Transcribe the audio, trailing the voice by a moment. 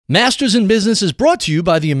Masters in Business is brought to you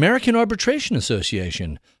by the American Arbitration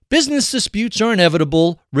Association. Business disputes are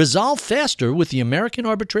inevitable. Resolve faster with the American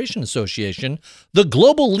Arbitration Association, the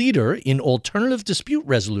global leader in alternative dispute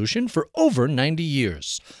resolution for over 90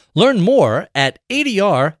 years. Learn more at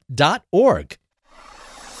adr.org.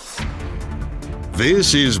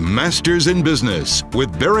 This is Masters in Business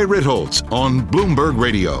with Barry Ritholtz on Bloomberg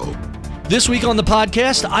Radio. This week on the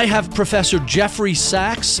podcast, I have Professor Jeffrey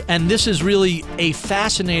Sachs, and this is really a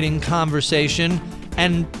fascinating conversation,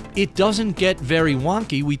 and it doesn't get very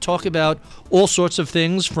wonky. We talk about all sorts of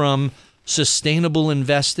things from sustainable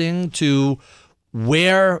investing to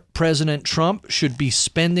where President Trump should be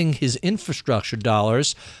spending his infrastructure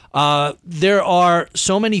dollars. There are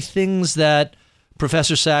so many things that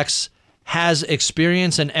Professor Sachs has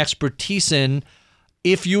experience and expertise in.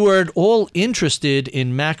 If you are at all interested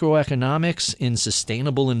in macroeconomics, in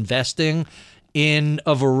sustainable investing, in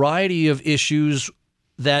a variety of issues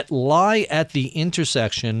that lie at the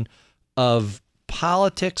intersection of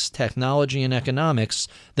politics, technology, and economics,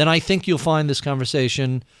 then I think you'll find this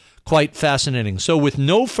conversation quite fascinating. So with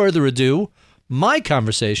no further ado, my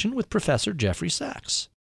conversation with Professor Jeffrey Sachs.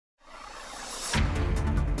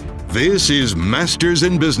 This is Masters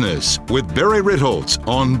in Business with Barry Ritholtz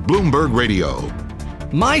on Bloomberg Radio.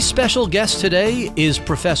 My special guest today is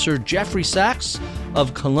Professor Jeffrey Sachs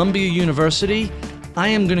of Columbia University. I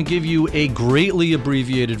am going to give you a greatly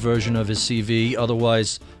abbreviated version of his CV,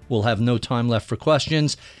 otherwise we'll have no time left for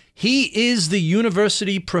questions. He is the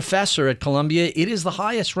university professor at Columbia. It is the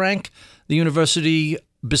highest rank the university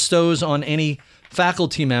bestows on any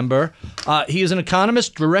faculty member. He is an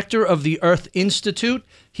economist, director of the Earth Institute.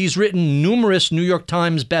 He's written numerous New York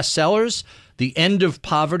Times bestsellers, The End of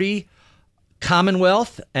Poverty,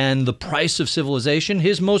 Commonwealth, and The Price of Civilization.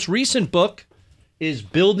 His most recent book is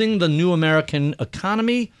Building the New American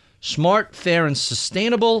Economy, Smart, Fair, and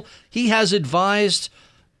Sustainable. He has advised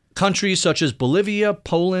countries such as Bolivia,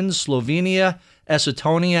 Poland, Slovenia,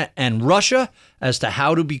 Estonia, and Russia as to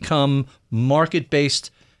how to become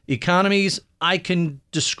market-based economies. I can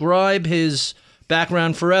describe his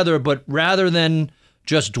background forever, but rather than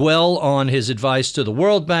just dwell on his advice to the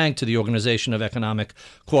World Bank, to the Organization of Economic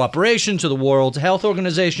Cooperation, to the World Health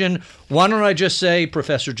Organization, why don't I just say,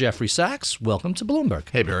 Professor Jeffrey Sachs, welcome to Bloomberg.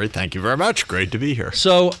 Hey, Barry, thank you very much. Great to be here.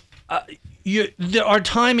 So our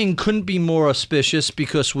timing couldn't be more auspicious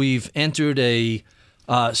because we've entered a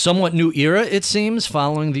somewhat new era, it seems,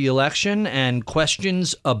 following the election, and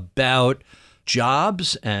questions about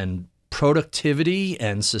jobs and productivity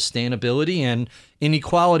and sustainability and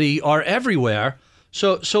inequality are everywhere.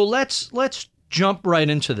 So let's jump right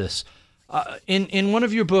into this. In one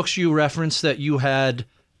of your books, you referenced that you had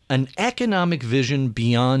an economic vision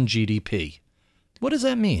beyond GDP. What does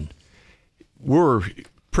that mean? We're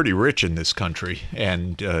pretty rich in this country,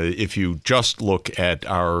 and if you just look at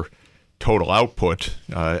our total output,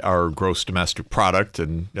 our gross domestic product,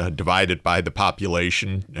 and divide it by the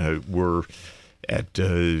population, we're at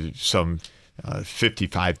some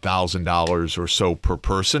 $55,000 or so per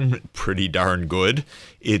person, pretty darn good.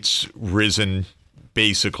 It's risen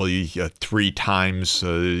basically 3 times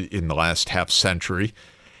in the last half century,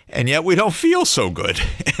 and yet we don't feel so good.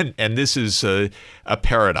 And this is a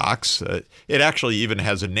paradox. It actually even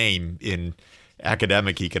has a name in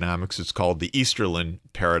academic economics. It's called the Easterlin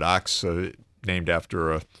paradox, named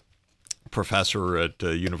after a professor at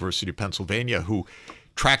University of Pennsylvania who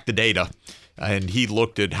tracked the data. And he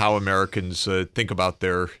looked at how Americans think about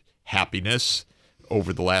their happiness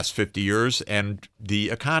over the last 50 years. And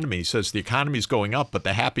the economy says the economy is going up, but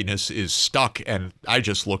the happiness is stuck. And I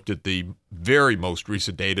just looked at the very most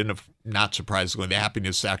recent data, and not surprisingly, the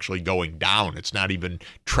happiness is actually going down. It's not even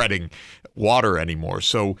treading water anymore.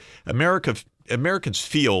 So Americans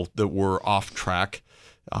feel that we're off track.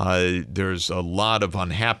 There's a lot of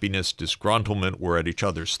unhappiness, disgruntlement. We're at each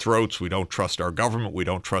other's throats. We don't trust our government. We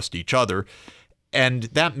don't trust each other. And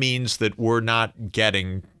that means that we're not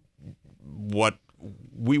getting what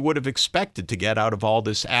we would have expected to get out of all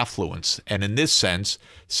this affluence. And in this sense,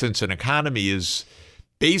 since an economy is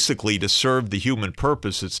basically to serve the human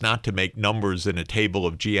purpose, it's not to make numbers in a table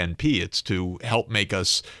of GNP. It's to help make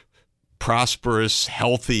us prosperous,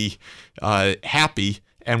 healthy, happy.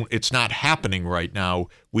 And it's not happening right now.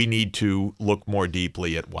 We need to look more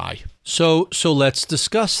deeply at why. So let's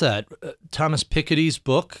discuss that. Thomas Piketty's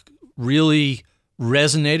book really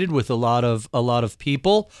resonated with a lot of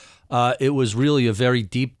people. It was really a very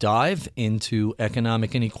deep dive into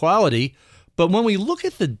economic inequality. But when we look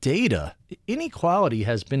at the data, inequality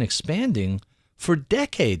has been expanding for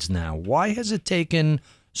decades now. Why has it taken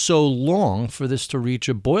so long for this to reach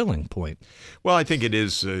a boiling point? Well, I think it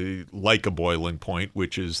is like a boiling point,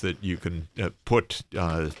 which is that you can put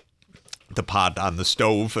the pot on the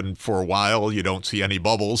stove, and for a while you don't see any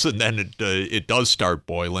bubbles, and then it does start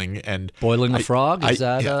boiling. And boiling a frog?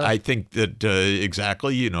 I think that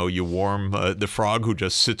exactly. You warm the frog who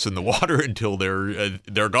just sits in the water until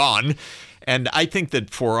they're gone. And I think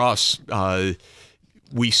that for us,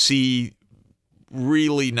 we see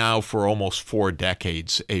really now for almost 4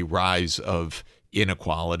 decades a rise of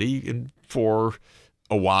inequality, and for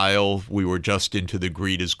a while, we were just into the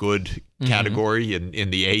greed is good category. In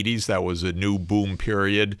the 80s, that was a new boom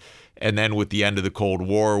period. And then with the end of the Cold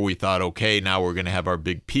War, we thought, okay, now we're going to have our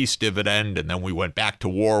big peace dividend. And then we went back to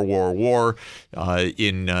war at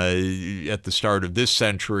the start of this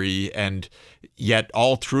century. And yet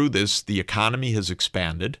all through this, the economy has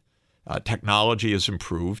expanded, technology has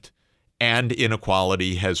improved, and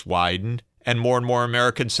inequality has widened. And more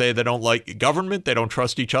Americans say they don't like government, they don't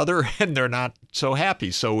trust each other, and they're not so happy.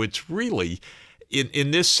 So it's really, in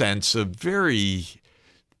this sense, a very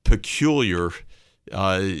peculiar,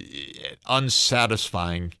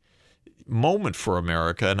 unsatisfying moment for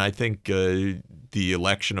America. And I think the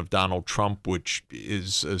election of Donald Trump, which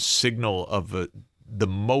is a signal of the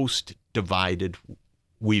most divided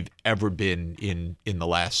we've ever been in the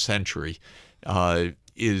last century,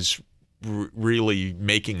 is really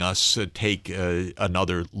making us take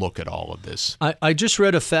another look at all of this. I just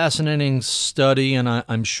read a fascinating study, and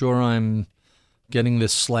I'm sure I'm getting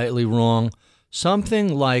this slightly wrong.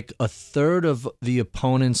 Something like a third of the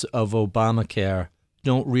opponents of Obamacare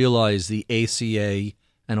don't realize the ACA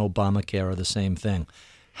and Obamacare are the same thing.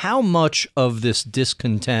 How much of this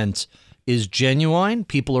discontent is genuine,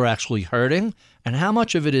 people are actually hurting, and how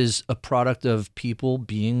much of it is a product of people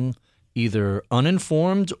being either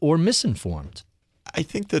uninformed or misinformed? I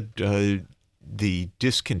think that the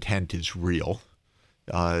discontent is real.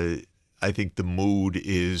 I think the mood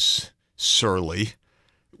is surly.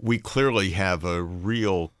 We clearly have a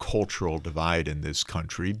real cultural divide in this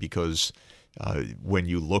country because when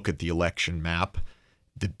you look at the election map,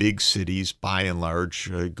 the big cities, by and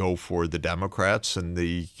large, go for the Democrats, and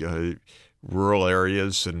the rural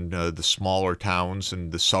areas and the smaller towns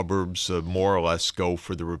and the suburbs more or less go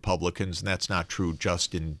for the Republicans, and that's not true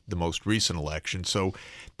just in the most recent election. So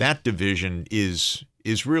that division is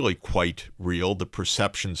really quite real. The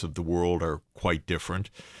perceptions of the world are quite different.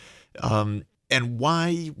 And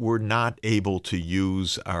why we're not able to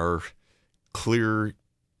use our clear,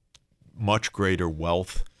 much greater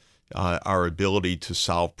wealth, our ability to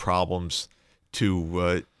solve problems,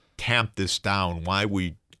 to tamp this down, why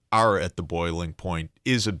we are at the boiling point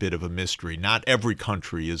is a bit of a mystery. Not every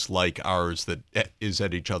country is like ours that is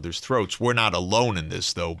at each other's throats. We're not alone in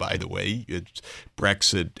this, though, by the way. It's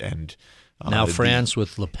Brexit and now France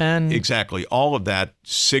with Le Pen. Exactly. All of that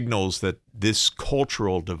signals that this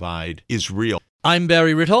cultural divide is real. I'm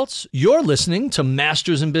Barry Ritholtz. You're listening to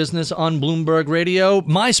Masters in Business on Bloomberg Radio.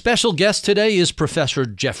 My special guest today is Professor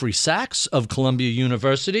Jeffrey Sachs of Columbia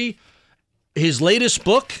University. His latest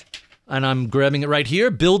book, and I'm grabbing it right here,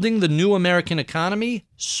 Building the New American Economy,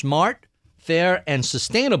 Smart, Fair, and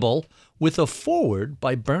Sustainable, with a foreword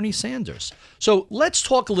by Bernie Sanders. So let's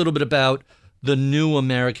talk a little bit about the new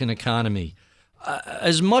American economy.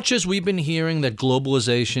 As much as we've been hearing that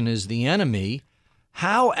globalization is the enemy,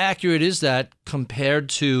 how accurate is that compared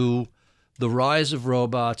to the rise of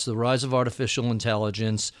robots, the rise of artificial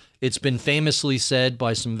intelligence? It's been famously said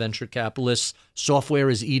by some venture capitalists, software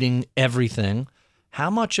is eating everything. How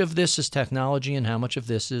much of this is technology and how much of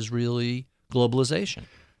this is really globalization?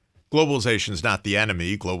 Globalization is not the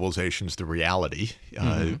enemy. Globalization is the reality.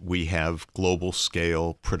 We have global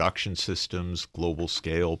scale production systems, global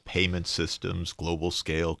scale payment systems, global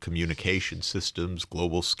scale communication systems,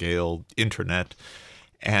 global scale internet.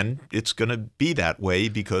 And it's going to be that way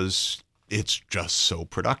because it's just so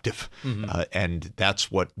productive. And that's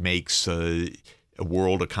what makes a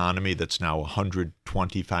world economy that's now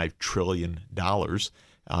 $125 trillion.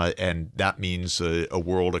 And that means a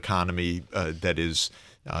world economy that is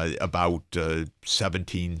about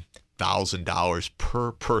 $17,000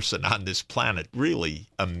 per person on this planet. Really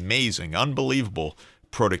amazing, unbelievable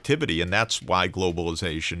productivity. And that's why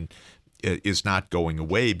globalization is not going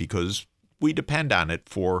away, because we depend on it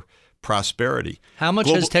for prosperity. How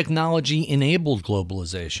much has technology enabled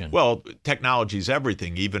globalization? Well, technology is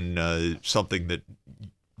everything, even something that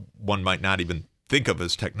one might not even think of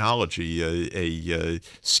as technology, a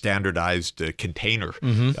standardized container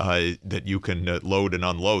that you can load and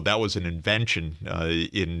unload. That was an invention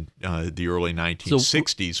in the early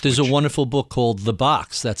 1960s. So there's a wonderful book called The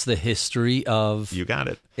Box. That's the history of... You got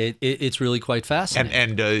it. It's really quite fascinating.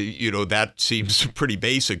 And that seems pretty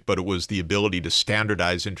basic, but it was the ability to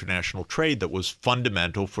standardize international trade that was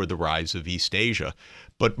fundamental for the rise of East Asia.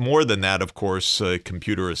 But more than that, of course,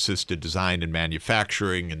 computer-assisted design and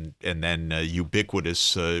manufacturing, and then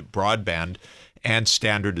ubiquitous broadband and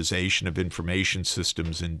standardization of information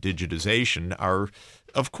systems and digitization are,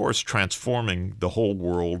 of course, transforming the whole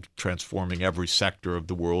world, transforming every sector of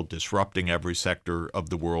the world, disrupting every sector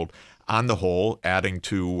of the world, on the whole, adding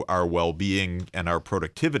to our well-being and our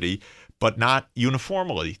productivity, but not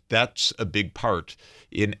uniformly. That's a big part.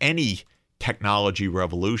 In any technology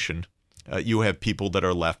revolution, you have people that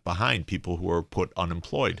are left behind, people who are put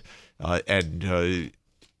unemployed. And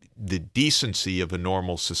the decency of a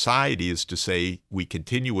normal society is to say we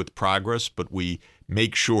continue with progress, but we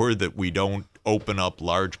make sure that we don't open up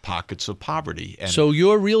large pockets of poverty. And so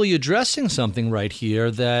you're really addressing something right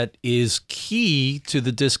here that is key to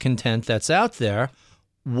the discontent that's out there.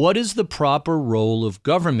 What is the proper role of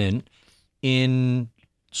government in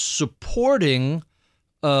supporting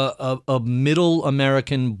a middle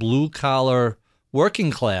American blue-collar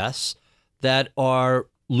working class that are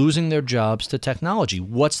losing their jobs to technology?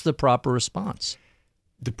 What's the proper response?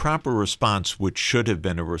 The proper response, which should have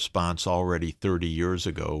been a response already 30 years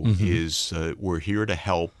ago, is we're here to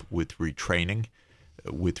help with retraining,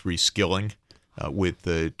 with reskilling,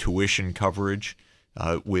 with tuition coverage,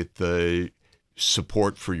 with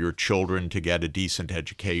support for your children to get a decent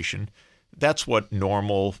education. That's what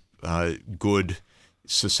normal, good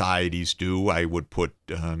societies do. I would put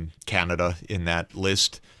Canada in that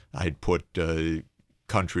list. I'd put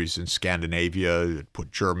countries in Scandinavia, I'd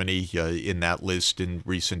put Germany in that list in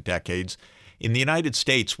recent decades. In the United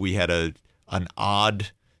States, we had an odd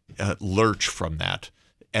lurch from that.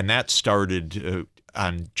 And that started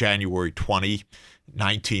on January 20,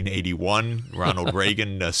 1981. Ronald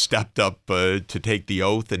Reagan stepped up to take the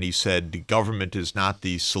oath, and he said, government is not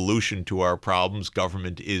the solution to our problems,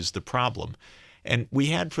 government is the problem. And we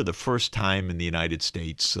had, for the first time in the United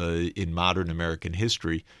States in modern American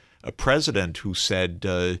history, a president who said,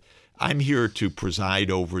 I'm here to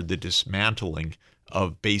preside over the dismantling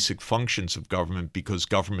of basic functions of government because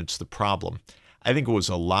government's the problem. I think it was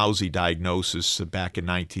a lousy diagnosis back in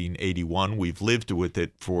 1981. We've lived with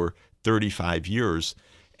it for 35 years,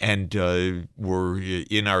 and we're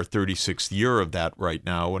in our 36th year of that right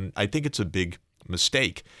now, and I think it's a big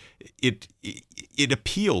mistake. It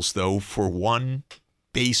appeals, though, for one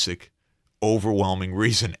basic, overwhelming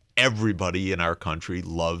reason. Everybody in our country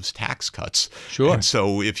loves tax cuts. Sure. And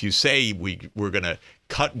so if you say we're going to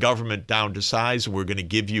cut government down to size, we're going to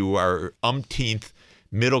give you our umpteenth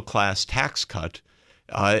middle-class tax cut,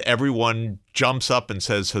 everyone jumps up and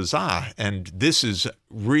says, huzzah. And this is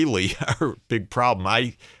really our big problem.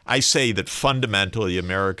 I say that fundamentally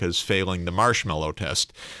America is failing the marshmallow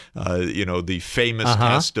test, the famous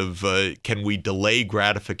test of can we delay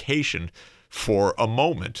gratification for a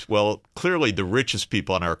moment? Well, clearly the richest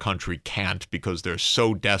people in our country can't because they're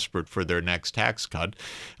so desperate for their next tax cut.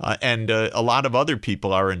 And a lot of other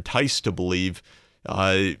people are enticed to believe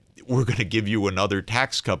we're going to give you another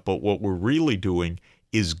tax cut. But what we're really doing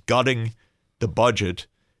is gutting the budget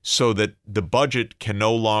so that the budget can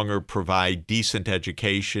no longer provide decent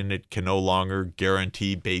education. It can no longer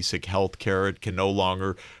guarantee basic health care. It can no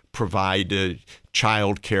longer provide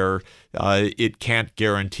child care. It can't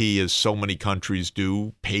guarantee, as so many countries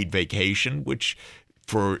do, paid vacation, which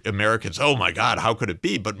for Americans, oh my God, how could it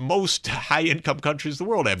be? But most high-income countries in the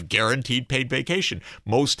world have guaranteed paid vacation.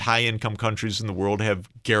 Most high-income countries in the world have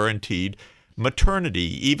guaranteed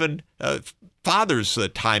maternity, even father's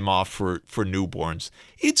time off for newborns.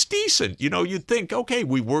 It's decent. You'd think, okay,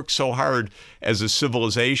 we worked so hard as a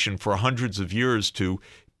civilization for hundreds of years to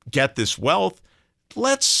get this wealth.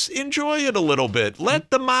 Let's enjoy it a little bit.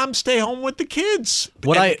 Let the mom stay home with the kids.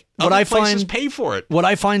 What I find pay for it. What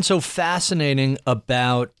I find so fascinating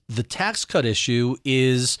about the tax cut issue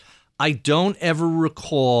is I don't ever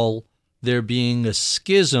recall there being a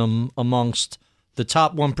schism amongst the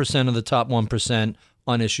top 1% of the top 1%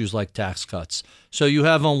 on issues like tax cuts. So you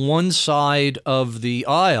have on one side of the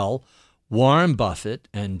aisle Warren Buffett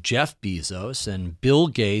and Jeff Bezos and Bill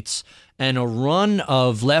Gates and a run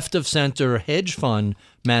of left-of-center hedge fund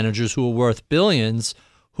managers who are worth billions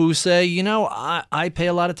who say, I pay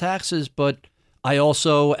a lot of taxes, but I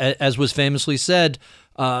also, as was famously said,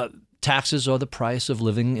 taxes are the price of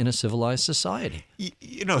living in a civilized society.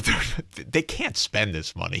 they can't spend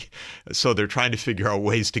this money. So they're trying to figure out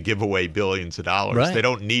ways to give away billions of dollars. Right. They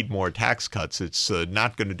don't need more tax cuts. It's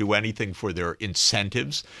not going to do anything for their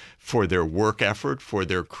incentives, for their work effort, for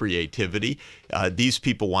their creativity. These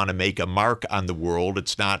people want to make a mark on the world.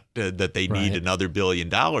 It's not that they need another $1 billion.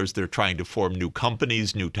 They're trying to form new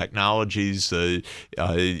companies, new technologies,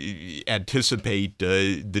 anticipate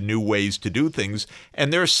the new ways to do things.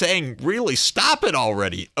 And they're saying, really, stop it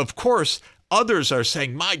already. Of course, others are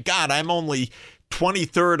saying, my God, I'm only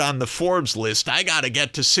 23rd on the Forbes list. I got to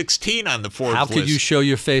get to 16 on the Forbes list. How could you show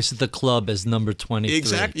your face at the club as number 23?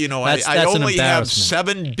 Exactly. That's I only have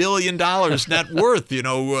embarrassment. $7 billion net worth.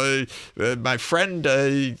 My friend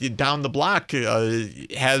down the block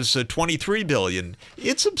has $23 billion.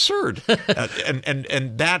 It's absurd.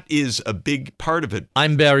 And that is a big part of it.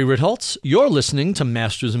 I'm Barry Ritholtz. You're listening to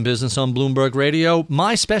Masters in Business on Bloomberg Radio.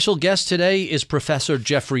 My special guest today is Professor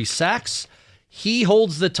Jeffrey Sachs. He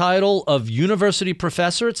holds the title of University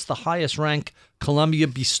Professor. It's the highest rank Columbia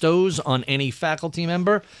bestows on any faculty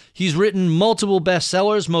member. He's written multiple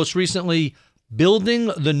bestsellers, most recently Building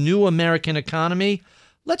the New American Economy.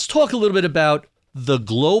 Let's talk a little bit about the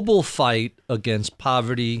global fight against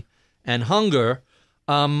poverty and hunger.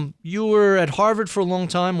 You were at Harvard for a long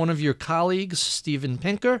time. One of your colleagues, Steven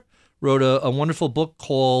Pinker, wrote a wonderful book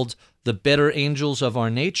called The Better Angels of Our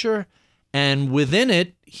Nature. And within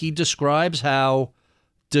it, he describes how,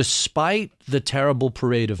 despite the terrible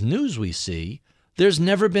parade of news we see, there's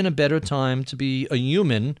never been a better time to be a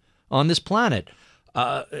human on this planet.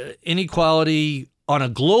 Inequality on a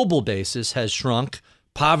global basis has shrunk.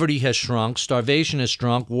 Poverty has shrunk. Starvation has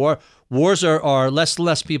shrunk. Wars are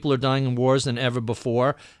less people are dying in wars than ever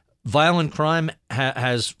before. Violent crime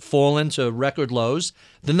has fallen to record lows.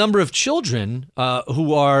 The number of children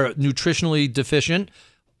who are nutritionally deficient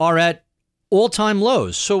are at all-time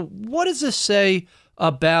lows. So what does this say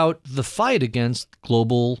about the fight against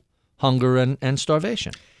global hunger and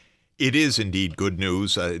starvation? It is indeed good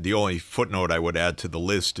news. The only footnote I would add to the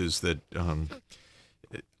list is that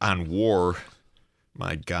on war,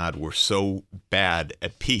 my God, we're so bad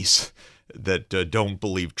at peace that don't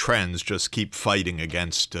believe trends, just keep fighting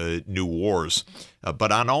against new wars. But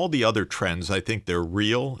on all the other trends, I think they're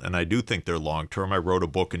real, and I do think they're long-term. I wrote a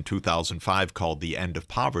book in 2005 called The End of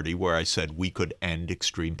Poverty, where I said we could end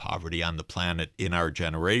extreme poverty on the planet in our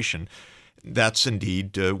generation. That's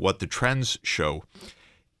indeed what the trends show.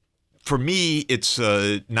 For me, it's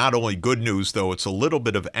not only good news, though, it's a little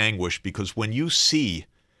bit of anguish, because when you see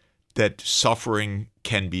that suffering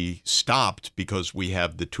can be stopped because we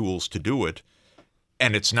have the tools to do it,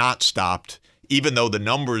 and it's not stopped, even though the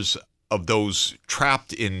numbers of those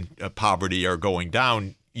trapped in poverty are going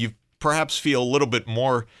down, you perhaps feel a little bit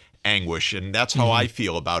more anguish, and that's how I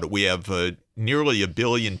feel about it. We have nearly 1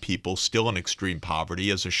 billion people still in extreme poverty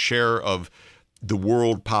as a share of the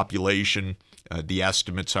world population. The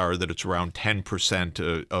estimates are that it's around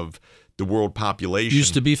 10% of the world population.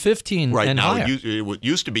 Used to be 15 right and now. higher. It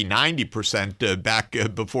used to be 90% back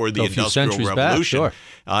before the A few Industrial centuries Revolution. back,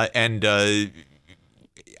 sure. And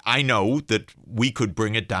I know that we could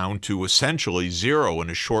bring it down to essentially zero in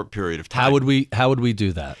a short period of time. How would we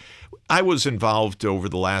do that? I was involved over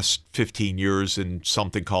the last 15 years in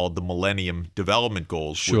something called the Millennium Development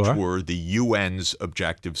Goals, which were the UN's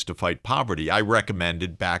objectives to fight poverty. I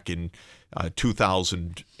recommended back in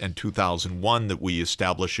 2000 and 2001 that we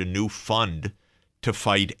establish a new fund to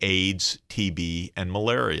fight AIDS, TB, and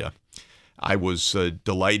malaria. I was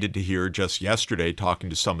delighted to hear just yesterday, talking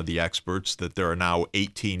to some of the experts, that there are now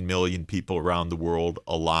 18 million people around the world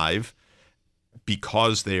alive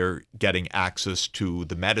because they're getting access to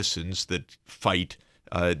the medicines that fight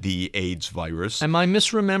the AIDS virus. Am I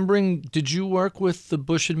misremembering? Did you work with the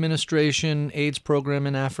Bush administration AIDS program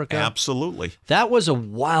in Africa? Absolutely. That was a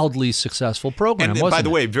wildly successful program, and wasn't by the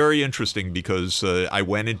it? way, very interesting, because I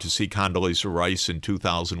went in to see Condoleezza Rice in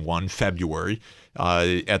 2001, February,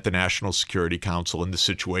 at the National Security Council in the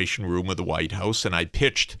Situation Room of the White House, and I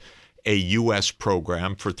pitched a U.S.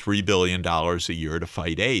 program for $3 billion a year to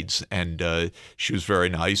fight AIDS. And she was very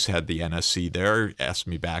nice, had the NSC there, asked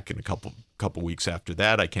me back in a couple weeks after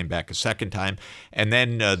that. I came back a second time. And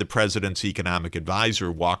then the president's economic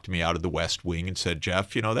advisor walked me out of the West Wing and said,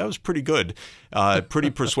 Jeff, that was pretty good, pretty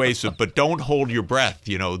persuasive, but don't hold your breath.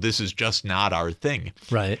 This is just not our thing.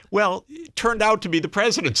 Right. Well, it turned out to be the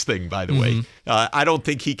president's thing, by the way. I don't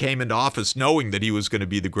think he came into office knowing that he was going to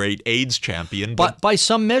be the great AIDS champion. But by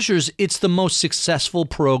some measures, it's the most successful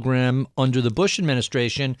program under the Bush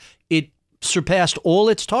administration. It surpassed all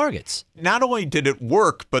its targets. Not only did it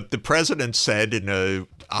work, but the president said in a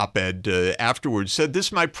op-ed afterwards, said, "This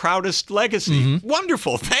is my proudest legacy."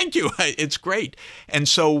 Wonderful. Thank you. It's great. And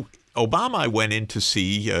so Obama I went in to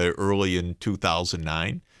see early in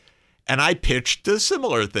 2009, and I pitched a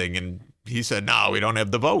similar thing. And he said, "No, we don't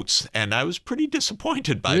have the votes." And I was pretty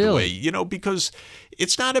disappointed, by the way, because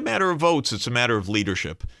it's not a matter of votes. It's a matter of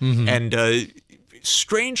leadership. And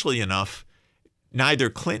strangely enough, neither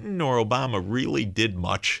Clinton nor Obama really did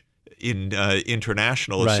much in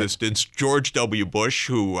international assistance. George W. Bush,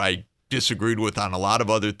 who I disagreed with on a lot of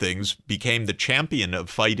other things, became the champion of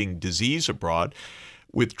fighting disease abroad.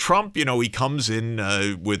 With Trump, he comes in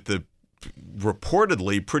with the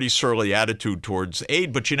reportedly pretty surly attitude towards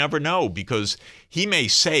aid, but you never know, because he may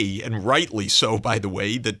say, and rightly so, by the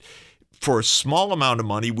way, that for a small amount of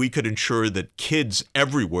money, we could ensure that kids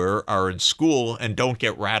everywhere are in school and don't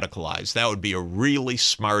get radicalized. That would be a really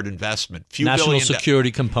smart investment. National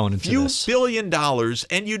security component to this. Few $1 billion,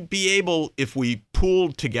 and you'd be able, if we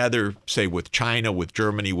pooled together, say with China, with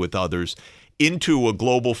Germany, with others, into a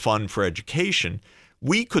global fund for education,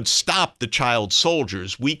 we could stop the child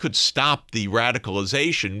soldiers. We could stop the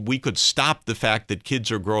radicalization. We could stop the fact that kids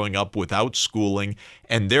are growing up without schooling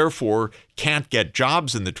and therefore can't get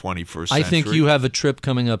jobs in the 21st century. I think you have a trip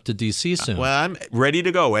coming up to D.C. soon. Well, I'm ready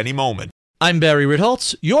to go any moment. I'm Barry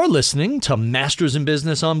Ritholtz. You're listening to Masters in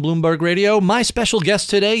Business on Bloomberg Radio. My special guest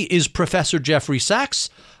today is Professor Jeffrey Sachs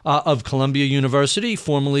of Columbia University,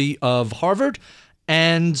 formerly of Harvard.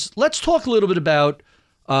 And let's talk a little bit about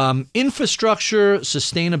infrastructure,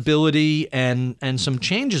 sustainability, and some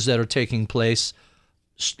changes that are taking place.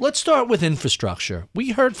 Let's start with infrastructure.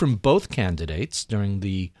 We heard from both candidates during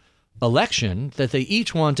the election that they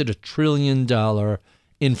each wanted $1 trillion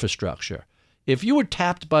infrastructure. If you were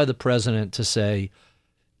tapped by the president to say,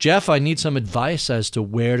 "Jeff, I need some advice as to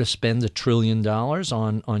where to spend $1 trillion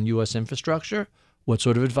on U.S. infrastructure," what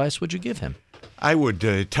sort of advice would you give him? I would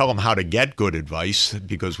tell him how to get good advice,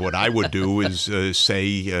 because what I would do is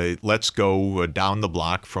say, let's go down the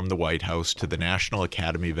block from the White House to the National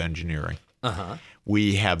Academy of Engineering.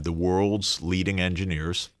 We have the world's leading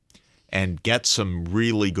engineers, and get some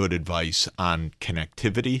really good advice on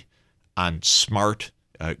connectivity, on smart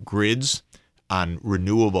grids, on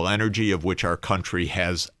renewable energy, of which our country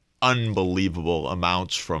has unbelievable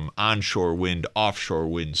amounts, from onshore wind, offshore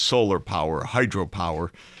wind, solar power, hydropower.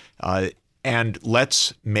 And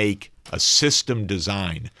let's make a system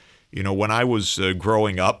design. When I was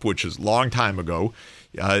growing up, which is a long time ago,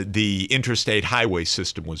 the interstate highway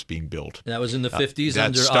system was being built. That was in the 50s under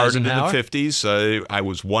Eisenhower? That started in the 50s. I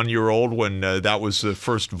was 1 year old when that was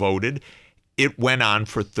first voted. It went on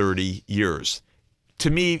for 30 years. To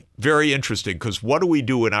me, very interesting, because what do we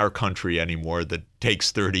do in our country anymore that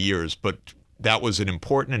takes 30 years? But that was an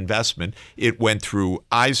important investment. It went through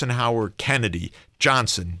Eisenhower, Kennedy,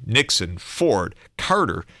 Johnson, Nixon, Ford,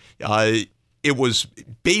 Carter. It was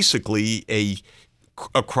basically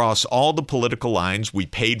across all the political lines. We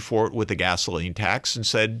paid for it with a gasoline tax and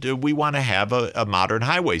said, we want to have a modern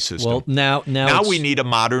highway system. Well, now we need a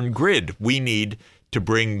modern grid. We need to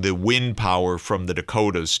bring the wind power from the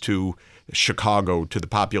Dakotas to Chicago, to the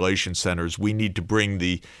population centers. We need to bring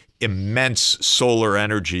the immense solar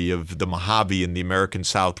energy of the Mojave in the American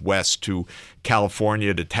Southwest to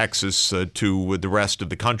California, to Texas, to the rest of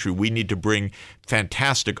the country. We need to bring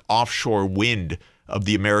fantastic offshore wind of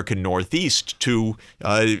the American Northeast to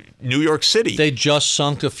New York City. They just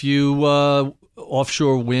sunk a few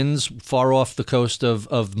offshore winds far off the coast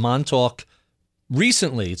of Montauk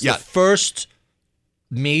recently. It's the first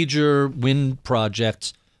major wind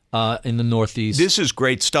project in the Northeast. This is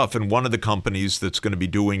great stuff, and one of the companies that's going to be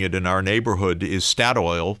doing it in our neighborhood is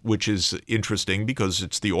Statoil, which is interesting because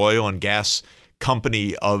it's the oil and gas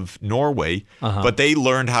company of Norway, but they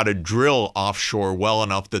learned how to drill offshore well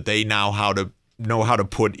enough that they now know how to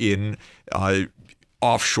put in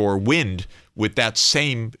offshore wind with that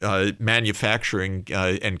same manufacturing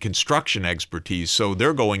and construction expertise. So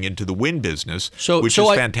they're going into the wind business, which is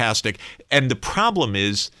fantastic. And the problem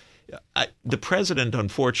is, the president,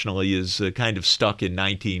 unfortunately, is kind of stuck in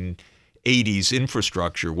 1980s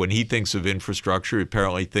infrastructure. When he thinks of infrastructure, he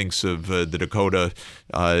apparently thinks of the Dakota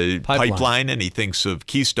pipeline, and he thinks of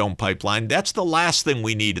Keystone Pipeline. That's the last thing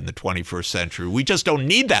we need in the 21st century. We just don't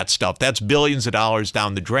need that stuff. That's billions of dollars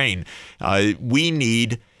down the drain. We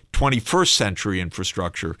need 21st century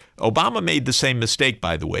infrastructure. Obama made the same mistake,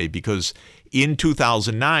 by the way, because in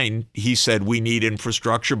 2009, he said we need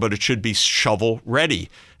infrastructure, but it should be shovel ready.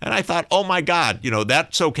 And I thought, oh, my God,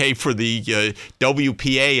 that's okay for the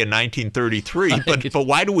WPA in 1933. But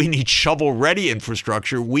why do we need shovel ready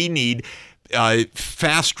infrastructure? We need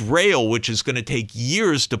fast rail, which is going to take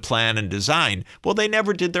years to plan and design. Well, they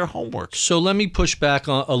never did their homework. So let me push back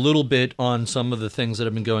a little bit on some of the things that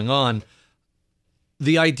have been going on.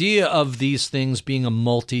 The idea of these things being a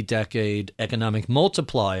multi-decade economic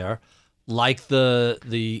multiplier, like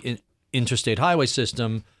the interstate highway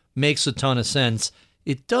system, makes a ton of sense.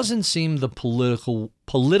 It doesn't seem the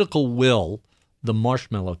political will, the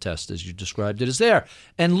marshmallow test, as you described it, is there.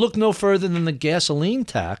 And look no further than the gasoline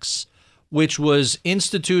tax, which was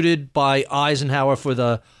instituted by Eisenhower for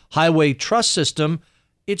the highway trust system.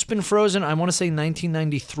 It's been frozen, I want to say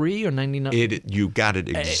 1993 or 99. You got it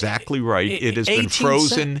exactly right. It has been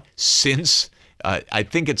frozen since, I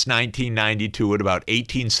think it's 1992 at about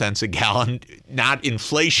 18 cents a gallon. Not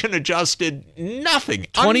inflation adjusted, nothing.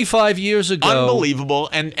 25 years ago. Unbelievable.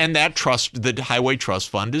 And that trust, the highway trust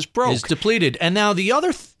fund, is broke. Is depleted. And now the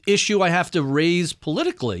other issue I have to raise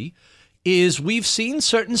politically is we've seen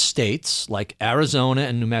certain states like Arizona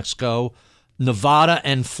and New Mexico, Nevada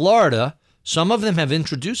and Florida. Some of them have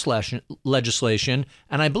introduced legislation,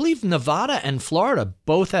 and I believe Nevada and Florida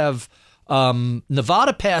both have.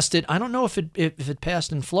 Nevada passed it. I don't know if it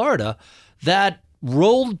passed in Florida. That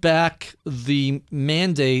rolled back the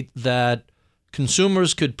mandate that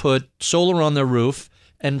consumers could put solar on their roof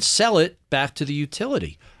and sell it back to the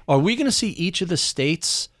utility. Are we going to see each of the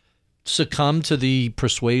states succumb to the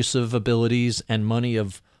persuasive abilities and money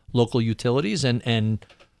of local utilities and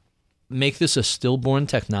make this a stillborn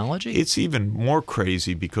technology? It's even more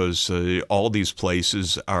crazy because all these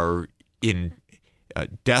places are in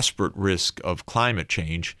desperate risk of climate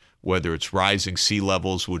change, whether it's rising sea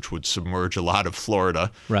levels, which would submerge a lot of Florida.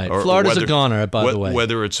 Right. Florida's a goner, by the way.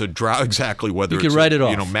 Whether it's a drought, exactly. Whether you it's write it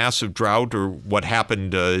off. Massive drought, or what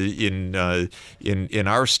happened in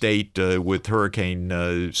our state with Hurricane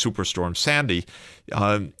Superstorm Sandy.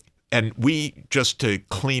 And we, just to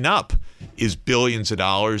clean up, is billions of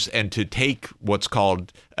dollars, and to take what's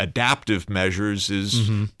called adaptive measures is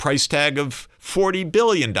price tag of $40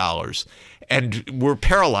 billion. And we're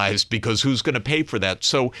paralyzed because who's going to pay for that?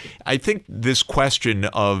 So I think this question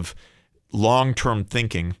of long-term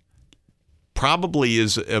thinking probably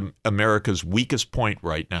is America's weakest point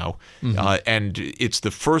right now. And it's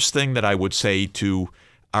the first thing that I would say to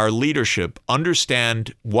our leadership: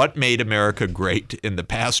 understand what made America great in the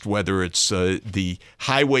past, whether it's the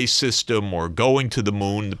highway system or going to the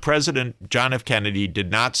moon. The president, John F. Kennedy, did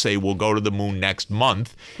not say we'll go to the moon next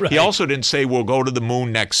month. Right. He also didn't say we'll go to the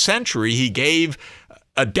moon next century. He gave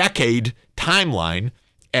a decade timeline,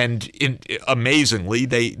 and amazingly,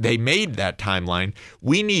 they made that timeline.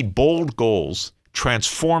 We need bold goals,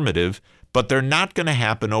 transformative, but they're not going to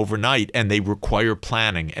happen overnight, and they require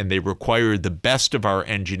planning, and they require the best of our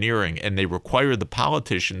engineering, and they require the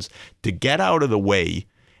politicians to get out of the way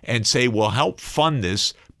and say, we'll help fund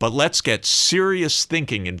this, but let's get serious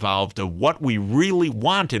thinking involved of what we really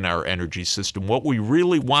want in our energy system, what we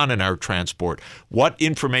really want in our transport, what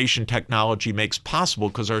information technology makes possible,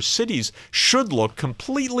 because our cities should look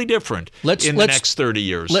completely different in the next 30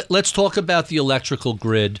 years. Let's talk about the electrical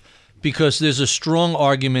grid, because there's a strong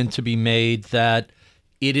argument to be made that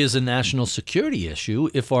it is a national security issue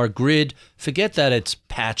if our grid, forget that it's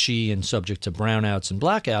patchy and subject to brownouts and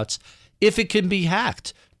blackouts, if it can be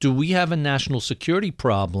hacked. Do we have a national security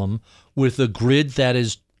problem with a grid that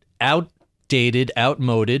is outdated,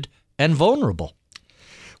 outmoded, and vulnerable?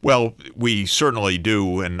 Well, we certainly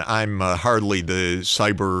do, and I'm hardly the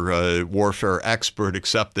cyber warfare expert,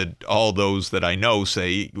 except that all those that I know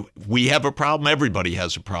say we have a problem, everybody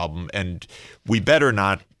has a problem, and we better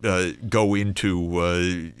not go into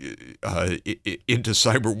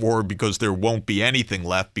cyber war, because there won't be anything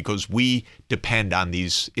left, because we depend on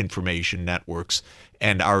these information networks.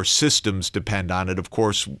 And our systems depend on it. Of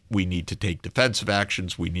course, we need to take defensive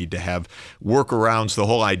actions. We need to have workarounds. The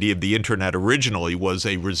whole idea of the internet originally was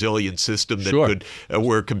a resilient system that could,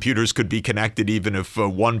 where computers could be connected even if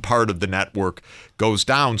one part of the network goes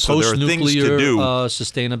down. So there are things to do.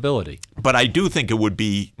 Sustainability. But I do think it would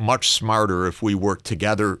be much smarter if we worked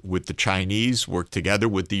together with the Chinese, worked together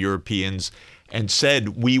with the Europeans, and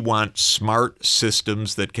said we want smart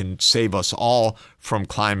systems that can save us all from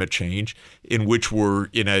climate change, in which we're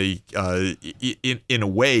in a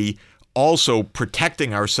way also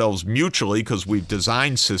protecting ourselves mutually, because we've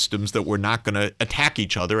designed systems that we're not going to attack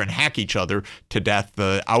each other and hack each other to death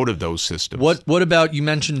out of those systems. What about, you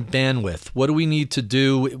mentioned bandwidth. What do we need to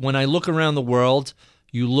do? When I look around the world,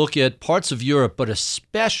 you look at parts of Europe, but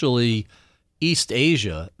especially East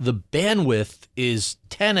Asia, the bandwidth is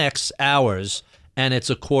 10x ours, and it's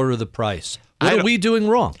a quarter of the price. What are we doing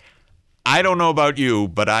wrong? I don't know about you,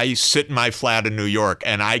 but I sit in my flat in New York,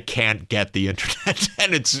 and I can't get the internet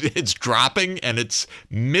and it's dropping, and it's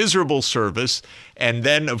miserable service. And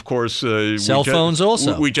then, of course, cell phones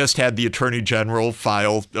also. We just had the Attorney General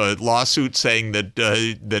file a lawsuit saying that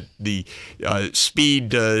the speed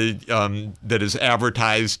that is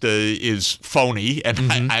advertised is phony,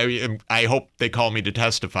 and I hope they call me to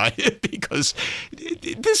testify because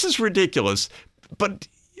this is ridiculous. But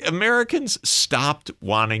Americans stopped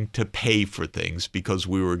wanting to pay for things because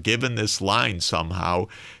we were given this line somehow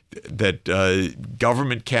that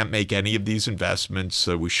government can't make any of these investments.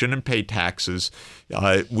 We shouldn't pay taxes.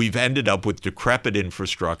 We've ended up with decrepit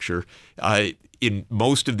infrastructure. In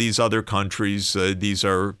most of these other countries, these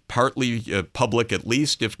are partly public, at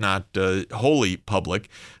least, if not wholly public.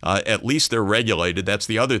 At least they're regulated. That's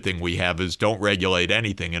the other thing we have is don't regulate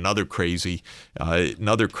anything. Another crazy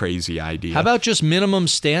idea. How about just minimum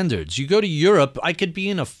standards? You go to Europe, I could be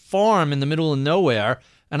in a farm in the middle of nowhere,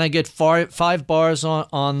 and I get 5 bars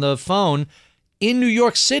on the phone in New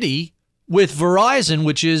York City with Verizon,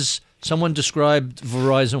 which is, someone described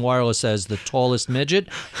Verizon Wireless as the tallest midget.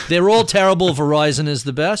 They're all terrible. Verizon is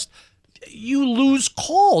the best. You lose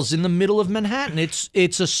calls in the middle of Manhattan.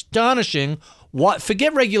 It's astonishing.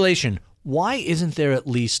 Forget regulation. Why isn't there at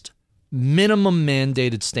least minimum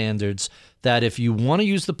mandated standards that if you want to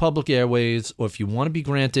use the public airways or if you want to be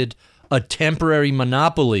granted a temporary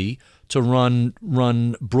monopoly to run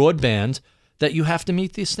broadband, that you have to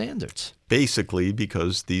meet these standards? Basically,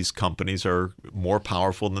 because these companies are more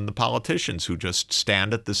powerful than the politicians who just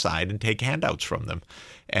stand at the side and take handouts from them.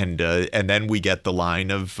 And then we get the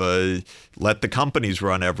line of let the companies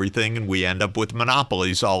run everything, and we end up with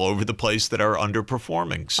monopolies all over the place that are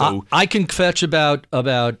underperforming. So I can fetch about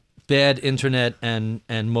bad internet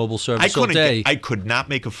and mobile service all day. I could not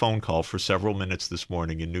make a phone call for several minutes this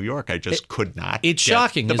morning in New York. I just could not. It's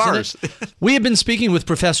shocking, the isn't bars. it? We have been speaking with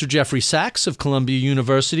Professor Jeffrey Sachs of Columbia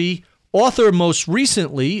University, author most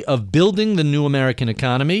recently of Building the New American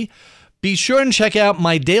Economy. Be sure and check out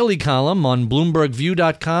my daily column on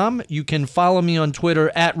BloombergView.com. You can follow me on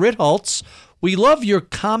Twitter at Ritholtz. We love your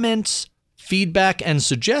comments, feedback, and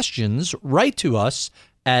suggestions. Write to us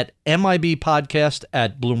at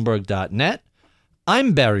mibpodcast@bloomberg.net.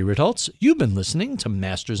 I'm Barry Ritholtz. You've been listening to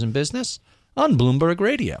Masters in Business on Bloomberg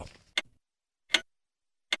Radio.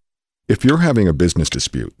 If you're having a business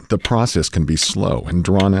dispute, the process can be slow and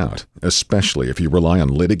drawn out, especially if you rely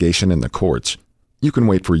on litigation in the courts. You can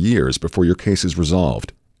wait for years before your case is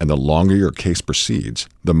resolved, and the longer your case proceeds,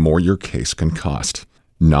 the more your case can cost.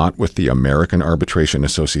 Not with the American Arbitration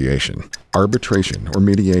Association. Arbitration or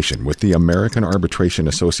mediation with the American Arbitration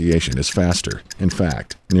Association is faster. In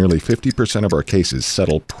fact, nearly 50% of our cases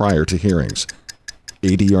settle prior to hearings.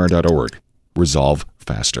 ADR.org. Resolve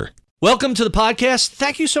faster. Welcome to the podcast.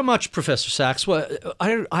 Thank you so much, Professor Sachs. Well,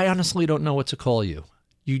 I honestly don't know what to call you.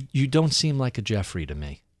 You don't seem like a Jeffrey to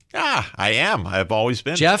me. I am. I've always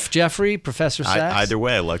been. Jeffrey, Professor Sachs. Either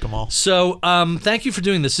way, I like them all. So thank you for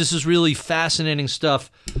doing this. This is really fascinating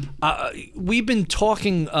stuff. We've been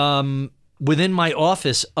talking within my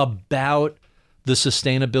office about the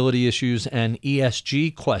sustainability issues and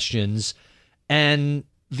ESG questions. And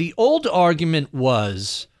the old argument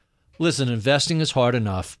was, listen, investing is hard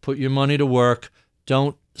enough. Put your money to work.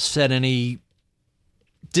 Don't set any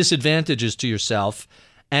disadvantages to yourself.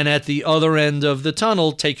 And at the other end of the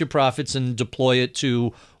tunnel, take your profits and deploy it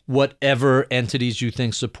to whatever entities you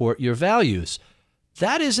think support your values.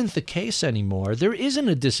 That isn't the case anymore. There isn't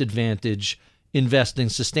a disadvantage investing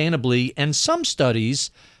sustainably. And some studies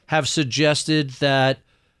have suggested that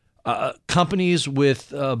companies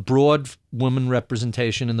with broad women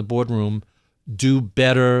representation in the boardroom do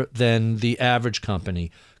better than the average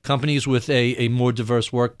company. Companies with a more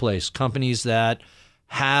diverse workplace, companies that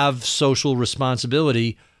have social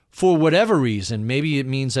responsibility for whatever reason. Maybe it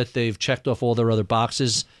means that they've checked off all their other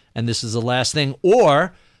boxes and this is the last thing,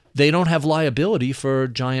 or they don't have liability for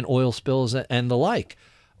giant oil spills and the like.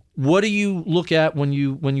 What do you look at when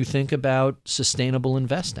you think about sustainable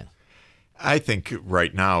investing? I think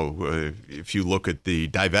right now, if you look at the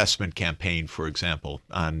divestment campaign, for example,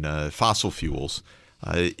 on fossil fuels,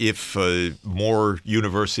 if more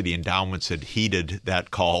university endowments had heeded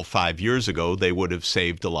that call 5 years ago, they would have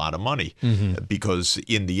saved a lot of money. Because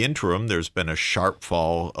in the interim, there's been a sharp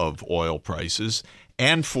fall of oil prices,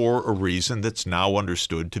 and for a reason that's now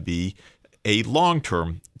understood to be a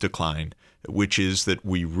long-term decline, which is that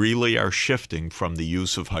we really are shifting from the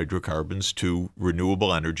use of hydrocarbons to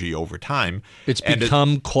renewable energy over time. It's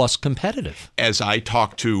become cost competitive. As I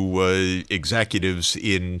talk to executives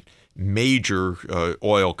in major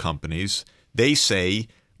oil companies, they say,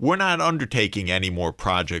 we're not undertaking any more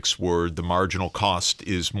projects where the marginal cost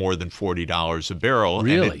is more than $40 a barrel.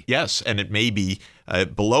 Really? Yes, and it may be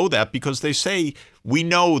below that because they say we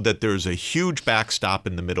know that there's a huge backstop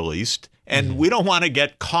in the Middle East, and we don't want to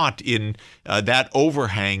get caught in that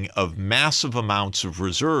overhang of massive amounts of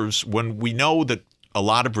reserves when we know that a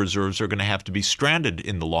lot of reserves are going to have to be stranded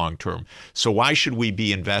in the long term. So why should we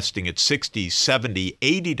be investing at $60, $70,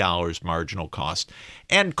 $80 marginal cost?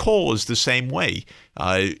 And coal is the same way.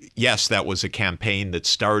 Yes, that was a campaign that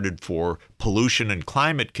started for pollution and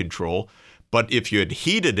climate control, but if you had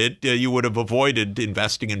heeded it, you would have avoided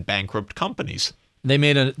investing in bankrupt companies.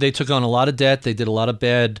 They took on a lot of debt. They did a lot of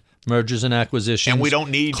bad mergers and acquisitions. And we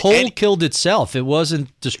don't need coal killed itself. It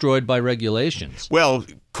wasn't destroyed by regulations. Well,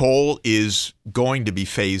 coal is going to be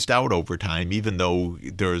phased out over time, even though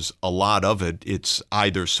there's a lot of it. It's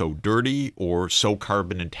either so dirty or so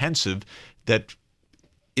carbon intensive that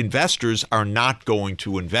investors are not going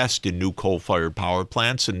to invest in new coal-fired power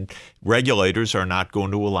plants, and regulators are not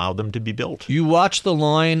going to allow them to be built. You watch the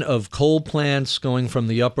line of coal plants going from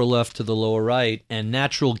the upper left to the lower right, and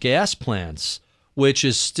natural gas plants, which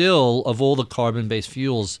is still, of all the carbon-based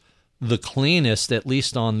fuels, the cleanest, at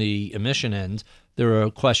least on the emission end. There are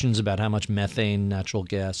questions about how much methane natural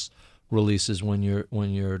gas releases when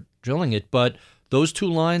you're drilling it, but those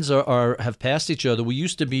two lines have passed each other. We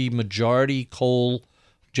used to be majority coal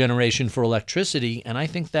generation for electricity, and I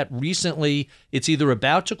think that recently it's either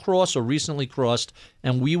about to cross or recently crossed,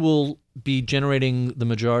 and we will be generating the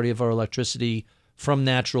majority of our electricity from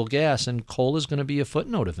natural gas, and coal is going to be a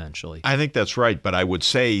footnote eventually. I think that's right, but I would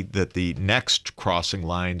say that the next crossing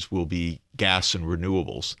lines will be gas and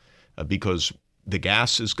renewables, because the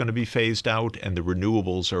gas is going to be phased out and the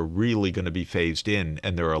renewables are really going to be phased in,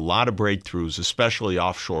 and there are a lot of breakthroughs, especially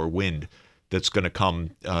offshore wind, that's going to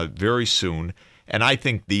come very soon. And I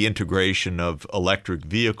think the integration of electric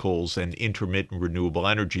vehicles and intermittent renewable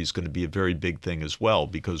energy is going to be a very big thing as well,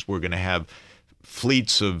 because we're going to have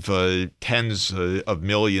fleets of tens of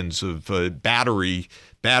millions of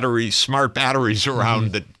smart batteries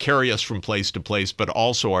around that carry us from place to place, but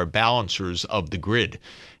also are balancers of the grid.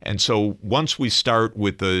 And so once we start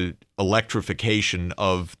with the electrification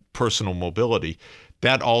of personal mobility,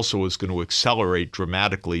 that also is going to accelerate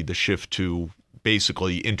dramatically the shift to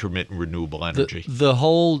basically intermittent renewable energy. The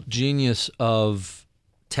whole genius of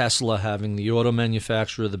Tesla having the auto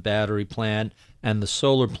manufacturer, the battery plant, and the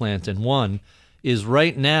solar plant in one is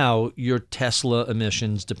right now your Tesla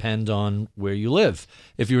emissions depend on where you live.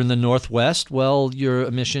 If you're in the Northwest, well, your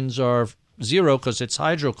emissions are zero because it's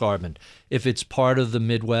hydrocarbon. If it's part of the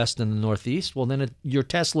Midwest and the Northeast, well, then your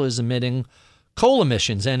Tesla is emitting coal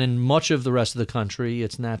emissions. And in much of the rest of the country,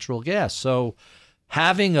 it's natural gas. So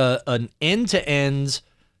having an end-to-end,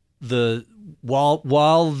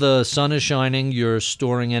 while the sun is shining, you're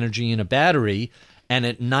storing energy in a battery, and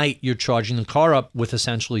at night you're charging the car up with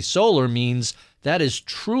essentially solar, means that is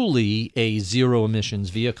truly a zero-emissions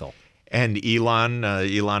vehicle. And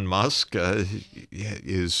Elon Musk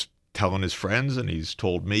is telling his friends, and he's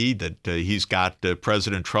told me that he's got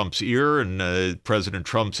President Trump's ear, and President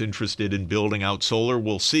Trump's interested in building out solar.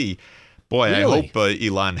 We'll see. Boy, really? I hope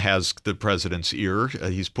Elon has the president's ear.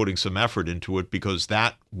 He's putting some effort into it, because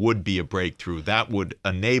that would be a breakthrough. That would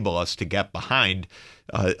enable us to get behind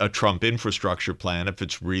a Trump infrastructure plan if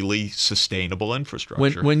it's really sustainable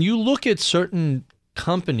infrastructure. When you look at certain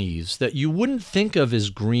companies that you wouldn't think of as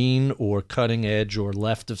green or cutting edge or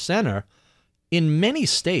left of center, in many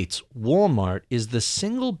states, Walmart is the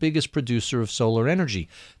single biggest producer of solar energy.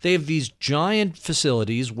 They have these giant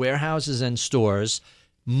facilities, warehouses, and stores,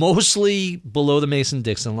 mostly below the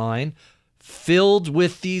Mason-Dixon line, filled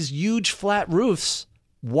with these huge flat roofs.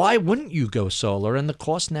 Why wouldn't you go solar? And the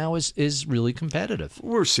cost now is really competitive.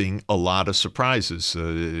 We're seeing a lot of surprises.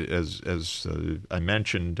 As I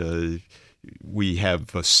mentioned, we have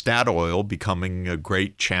Statoil becoming a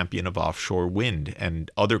great champion of offshore wind,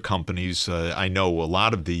 and other companies. I know a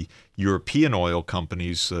lot of the European oil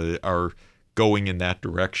companies are going in that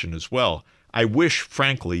direction as well. I wish,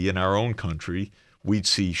 frankly, in our own country, we'd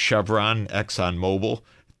see Chevron, ExxonMobil,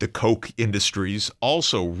 the Koch industries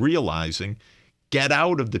also realizing, get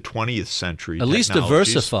out of the 20th century. At least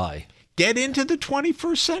diversify. Get into the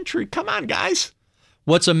 21st century. Come on, guys.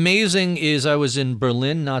 What's amazing is I was in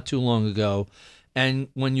Berlin not too long ago, and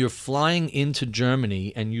when you're flying into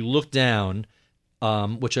Germany and you look down,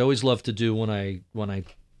 which I always love to do when I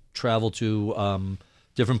travel to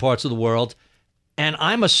different parts of the world, and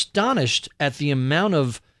I'm astonished at the amount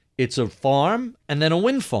of, it's a farm and then a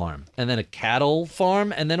wind farm and then a cattle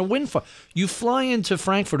farm and then a wind farm. You fly into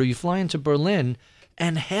Frankfurt or you fly into Berlin,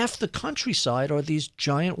 and half the countryside are these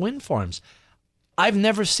giant wind farms. I've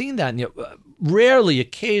never seen that. Rarely,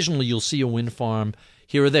 occasionally, you'll see a wind farm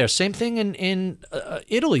here or there. Same thing in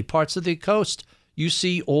Italy, parts of the coast. You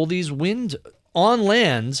see all these wind on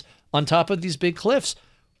land on top of these big cliffs.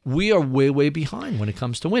 We are way, way behind when it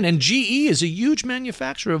comes to wind. And GE is a huge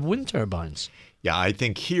manufacturer of wind turbines. Yeah, I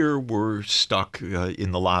think here we're stuck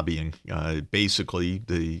in the lobbying. Basically,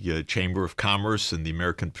 the Chamber of Commerce and the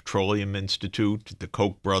American Petroleum Institute, the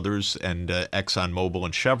Koch brothers, and ExxonMobil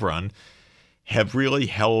and Chevron have really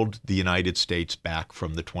held the United States back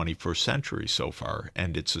from the 21st century so far.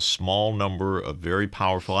 And it's a small number of very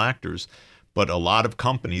powerful actors, but a lot of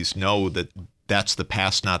companies know that that's the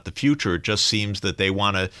past, not the future. It just seems that they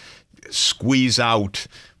want to squeeze out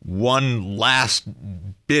one last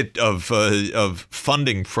bit of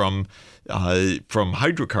funding from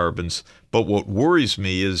hydrocarbons. But what worries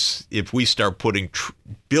me is if we start putting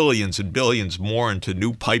billions and billions more into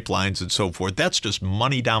new pipelines and so forth, that's just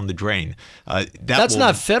money down the drain. That's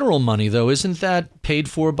not federal money, though. Isn't that paid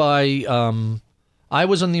for by I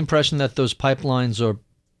was on the impression that those pipelines are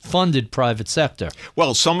funded private sector.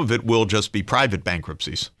 Well, some of it will just be private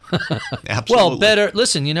bankruptcies. Absolutely. Well, better.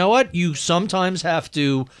 Listen, you know what? You sometimes have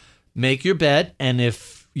to make your bet, and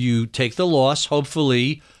if you take the loss,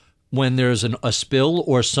 hopefully when there's a spill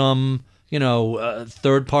or some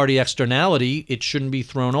third-party externality, it shouldn't be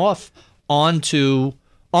thrown off onto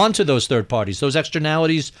those third parties. Those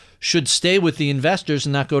externalities should stay with the investors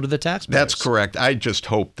and not go to the taxpayers. That's correct. I just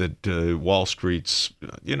hope that Wall Street's,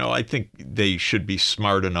 I think they should be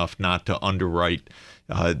smart enough not to underwrite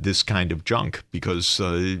this kind of junk because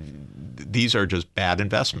these are just bad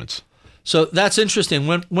investments. So that's interesting.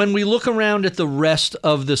 When we look around at the rest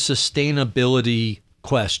of the sustainability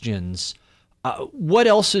questions, what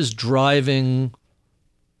else is driving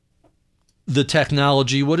the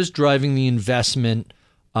technology? What is driving the investment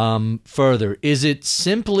further? Is it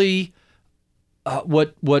simply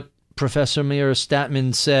what Professor Meir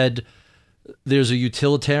Statman said, there's a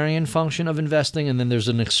utilitarian function of investing and then there's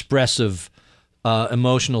an expressive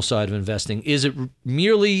emotional side of investing? Is it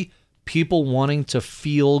merely people wanting to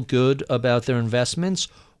feel good about their investments,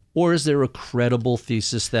 or is there a credible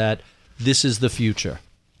thesis that this is the future?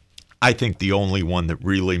 I think the only one that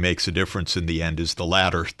really makes a difference in the end is the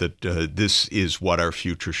latter, that this is what our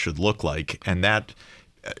future should look like. And that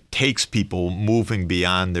takes people moving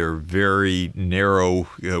beyond their very narrow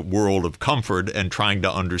world of comfort and trying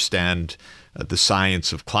to understand the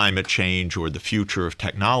science of climate change or the future of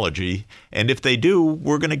technology. And if they do,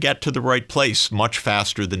 we're going to get to the right place much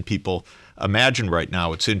faster than people imagine right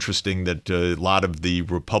now. It's interesting that a lot of the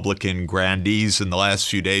Republican grandees in the last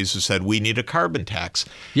few days have said we need a carbon tax.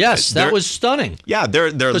 Yes, that was stunning. Yeah,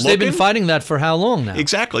 they're because they've been fighting that for how long now?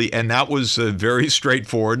 Exactly, and that was very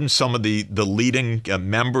straightforward. And some of the leading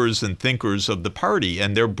members and thinkers of the party,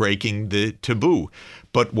 and they're breaking the taboo.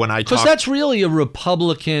 But when I talk, because that's really a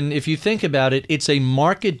Republican. If you think about it, it's a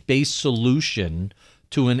market-based solution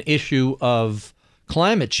to an issue of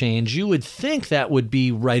climate change. You would think that would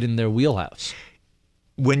be right in their wheelhouse.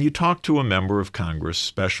 When you talk to a member of Congress,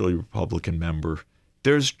 especially a Republican member,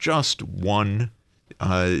 there's just one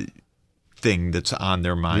thing that's on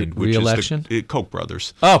their mind, which re-election? is the Koch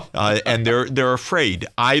brothers. Oh, and they're afraid.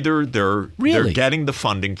 Either they're getting the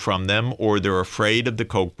funding from them, or they're afraid of the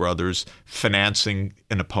Koch brothers financing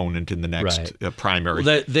an opponent in the next primary.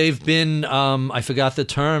 Well, they've been, I forgot the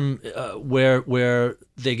term, where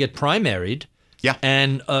they get primaried. Yeah,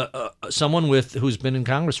 and someone who's been in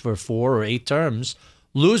Congress for 4 or 8 terms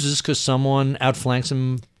loses because someone outflanks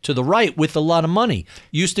him to the right with a lot of money.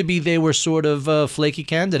 Used to be they were sort of flaky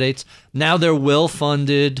candidates. Now they're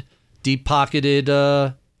well-funded, deep-pocketed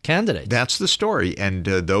candidates. That's the story. And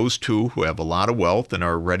those two who have a lot of wealth and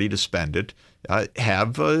are ready to spend it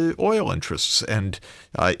have oil interests. And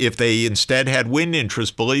if they instead had wind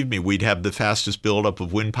interests, believe me, we'd have the fastest buildup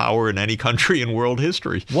of wind power in any country in world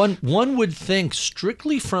history. One would think,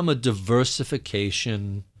 strictly from a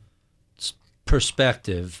diversification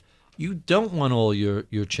perspective, you don't want all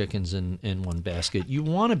your chickens in one basket. You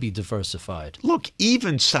want to be diversified. Look,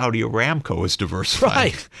 even Saudi Aramco is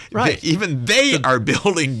diversified. Right. Even they are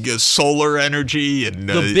building solar energy and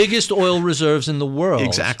the biggest oil reserves in the world.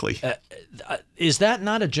 Exactly. Is that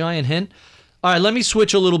not a giant hint? All right, let me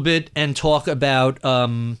switch a little bit and talk about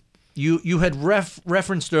you had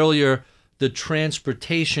referenced earlier the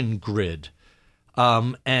transportation grid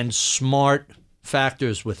and smart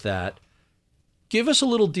factors with that. give us a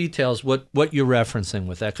little details what you're referencing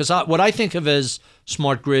with that, because what I think of as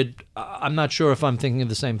smart grid, I'm not sure if I'm thinking of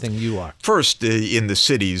the same thing you are. First, in the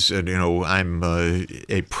cities, I'm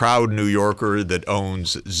a proud New Yorker that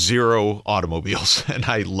owns 0 automobiles, and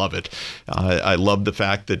I love it. I love the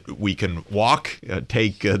fact that we can walk,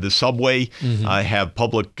 take the subway, have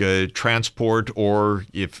public transport, or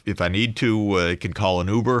if I need to, I can call an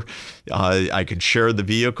Uber. I can share the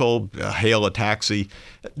vehicle, hail a taxi.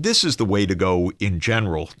 This is the way to go in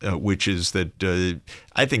general, which is that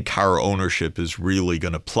I think car ownership is really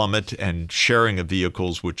going to plummet, and sharing of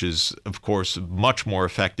vehicles, which is, of course, a much more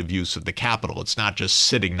effective use of the capital. It's not just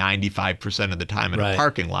sitting 95% of the time in a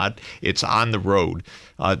parking lot. It's on the road.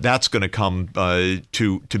 That's going to come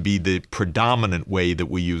to be the predominant way that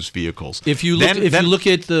we use vehicles. If you look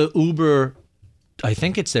at the Uber, I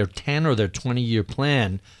think it's their 10 or their 20-year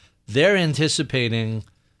plan, they're anticipating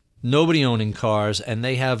nobody owning cars, and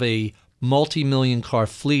they have a multi-million car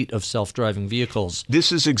fleet of self-driving vehicles.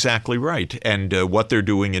 This is exactly right. And what they're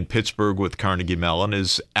doing in Pittsburgh with Carnegie Mellon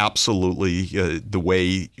is absolutely the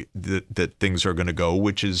way that things are going to go,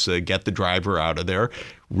 which is get the driver out of there,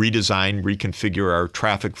 redesign, reconfigure our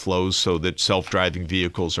traffic flows so that self-driving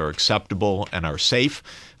vehicles are acceptable and are safe.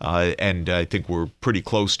 And I think we're pretty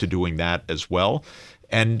close to doing that as well.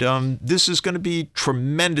 And this is going to be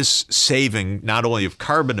tremendous saving, not only of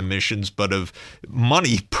carbon emissions, but of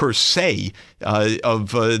money per se,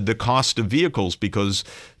 of the cost of vehicles, because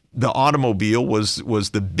the automobile was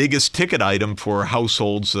the biggest ticket item for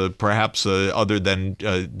households, perhaps other than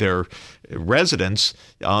their residents.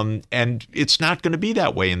 And it's not going to be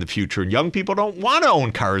that way in the future. And young people don't want to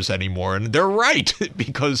own cars anymore. And they're right,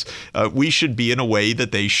 because we should be in a way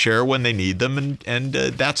that they share when they need them. And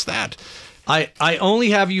that's that. I only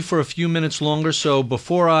have you for a few minutes longer, so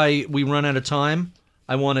before we run out of time,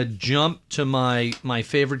 I want to jump to my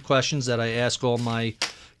favorite questions that I ask all my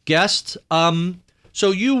guests.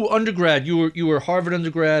 So you undergrad, you were Harvard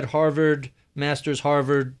undergrad, Harvard master's,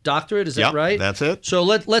 Harvard doctorate, is that right? That's it. So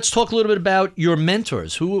let's talk a little bit about your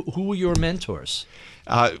mentors. Who were your mentors?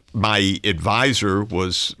 My advisor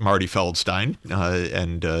was Marty Feldstein,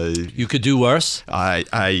 and you could do worse. I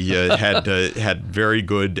had very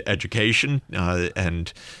good education,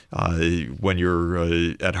 and when you're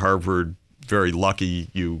at Harvard, very lucky.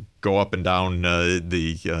 You go up and down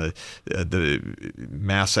the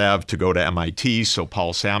Mass Ave to go to MIT. So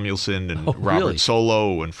Paul Samuelson and Robert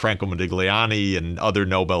Solow and Franco Modigliani and other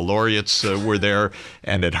Nobel laureates were there.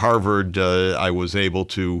 And at Harvard, I was able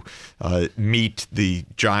to meet the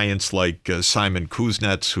giants like Simon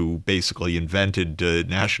Kuznets, who basically invented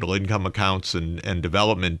national income accounts and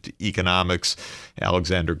development economics.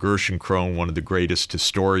 Alexander Gerschenkron, one of the greatest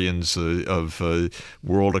historians of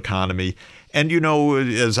world economy. And,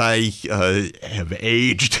 as I have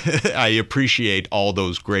aged, I appreciate all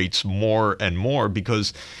those greats more and more,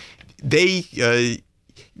 because they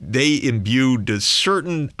imbued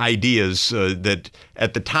certain ideas that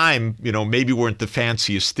at the time, maybe weren't the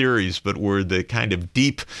fanciest theories, but were the kind of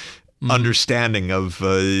deep understanding of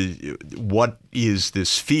what is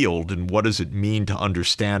this field and what does it mean to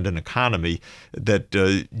understand an economy that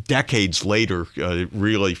decades later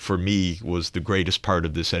really, for me, was the greatest part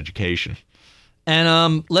of this education.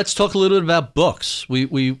 And let's talk a little bit about books.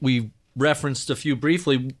 We referenced a few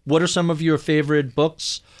briefly. What are some of your favorite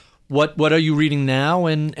books? What are you reading now,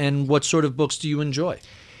 and what sort of books do you enjoy?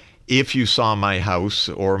 If you saw my house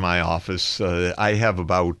or my office, I have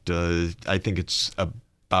about, I think it's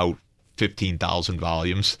about 15,000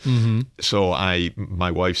 volumes. Mm-hmm. So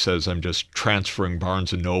my wife says I'm just transferring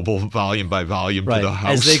Barnes & Noble volume by volume to the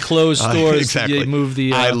house. As they close stores, exactly. You move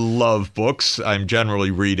the... I love books. I'm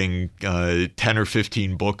generally reading 10 or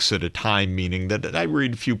 15 books at a time, meaning that I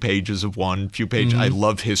read a few pages of one, few pages. Mm-hmm. I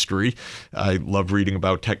love history. I love reading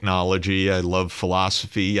about technology. I love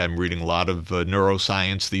philosophy. I'm reading a lot of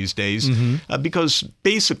neuroscience these days, because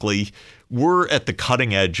basically we're at the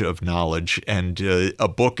cutting edge of knowledge, and a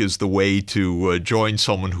book is the way to join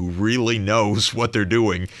someone who really knows what they're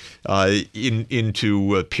doing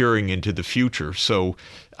into peering into the future. So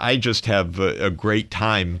I just have a great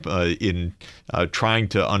time in trying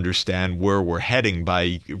to understand where we're heading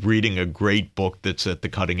by reading a great book that's at the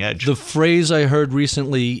cutting edge. The phrase I heard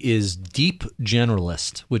recently is deep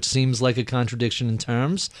generalist, which seems like a contradiction in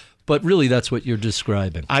terms, but really that's what you're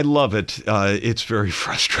describing. I love it. It's very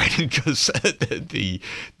frustrating because the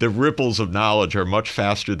ripples of knowledge are much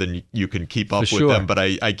faster than you can keep up with them, but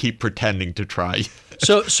I keep pretending to try.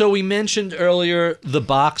 So we mentioned earlier the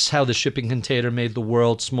box, how the shipping container made the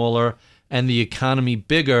world smaller and the economy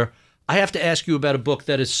bigger. I have to ask you about a book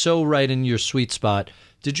that is so right in your sweet spot.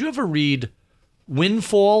 Did you ever read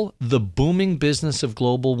Windfall, The Booming Business of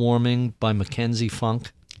Global Warming by Mackenzie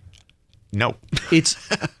Funk? No.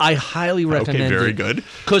 I highly recommend it. Okay, very good.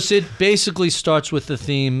 Because it basically starts with the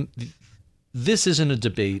theme, this isn't a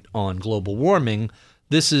debate on global warming.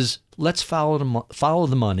 This is, let's follow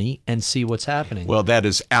the money and see what's happening. Well, that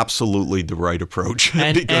is absolutely the right approach.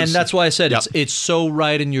 And that's why I said Yep. it's so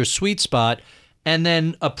right in your sweet spot. And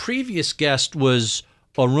then a previous guest was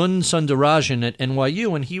Arun Sundarajan at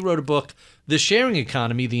NYU, and he wrote a book, The Sharing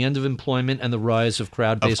Economy, The End of Employment and the Rise of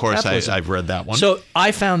Crowd-Based Capitalism. Of course, I've read that one. So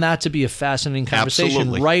I found that to be a fascinating conversation.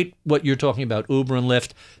 Absolutely. Right, what you're talking about, Uber and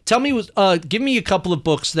Lyft. Tell me, give me a couple of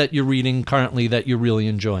books that you're reading currently that you're really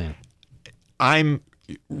enjoying. I'm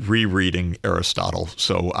rereading Aristotle,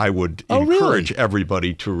 so I would encourage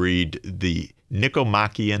everybody to read the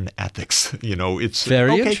Nicomachean Ethics. It's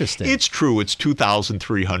very interesting. It's true. It's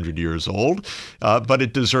 2,300 years old, but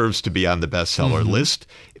it deserves to be on the bestseller list.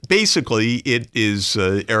 Basically, it is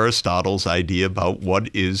Aristotle's idea about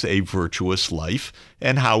what is a virtuous life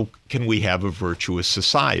and how can we have a virtuous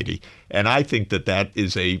society. And I think that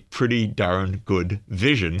is a pretty darn good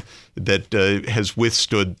vision that has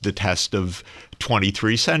withstood the test of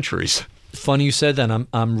 23 centuries. Funny you said that.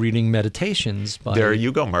 I'm reading Meditations by... There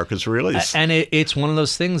you go, Marcus Aurelius. And it's one of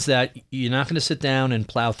those things that you're not going to sit down and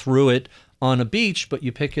plow through it on a beach, but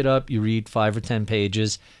you pick it up, you read 5 or 10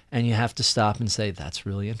 pages, and you have to stop and say, that's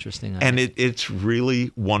really interesting. And it's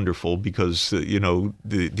really wonderful because,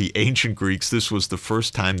 the ancient Greeks, this was the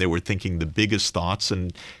first time they were thinking the biggest thoughts,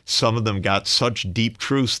 and some of them got such deep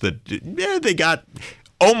truths that they got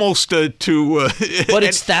almost to... but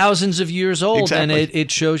it's thousands of years old, exactly. And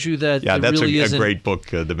it shows you that yeah, it that's really isn't... a great book,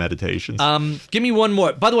 The Meditations. Give me one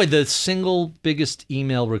more. By the way, the single biggest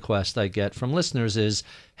email request I get from listeners is,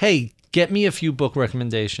 hey, get me a few book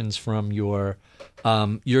recommendations from your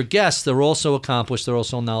guests. They're also accomplished. They're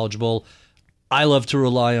also knowledgeable. I love to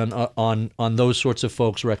rely on those sorts of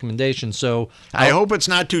folks' recommendations. So I hope it's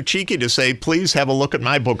not too cheeky to say, please have a look at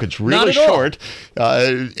my book. It's really short.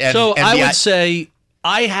 I would say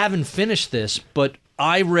I haven't finished this, but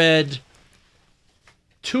I read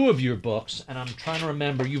 2 of your books, and I'm trying to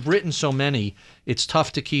remember. You've written so many, it's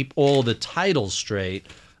tough to keep all the titles straight.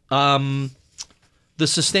 The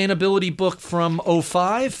sustainability book from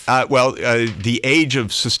 2005? The Age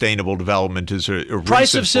of Sustainable Development is a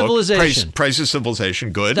Price of recent Civilization. Book. Price of Civilization,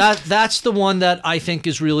 good. That's the one that I think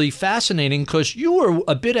is really fascinating because you were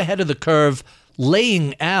a bit ahead of the curve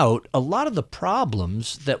laying out a lot of the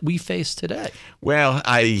problems that we face today. Well,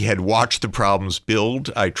 I had watched the problems build.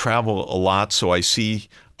 I travel a lot, so I see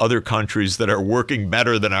other countries that are working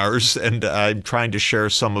better than ours, and I'm trying to share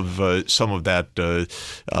some of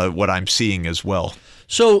that, what I'm seeing as well.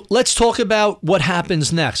 So let's talk about what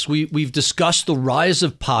happens next. We've discussed the rise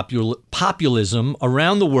of populism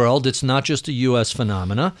around the world. It's not just a U.S.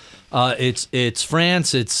 phenomena. It's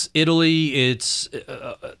France, it's Italy, it's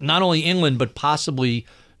not only England, but possibly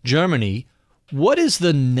Germany. What is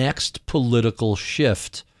the next political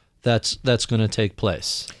shift that's going to take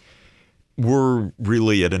place? We're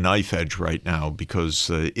really at a knife edge right now because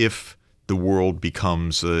if the world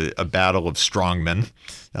becomes a battle of strongmen,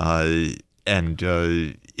 and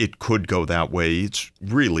it could go that way, it's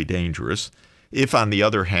really dangerous. If, on the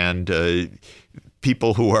other hand,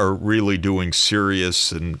 people who are really doing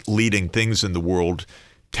serious and leading things in the world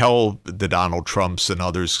tell the Donald Trumps and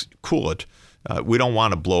others, cool it. We don't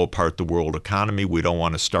want to blow apart the world economy. We don't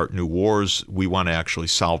want to start new wars. We want to actually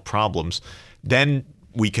solve problems. Then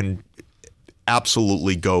we can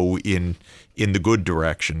absolutely go in the good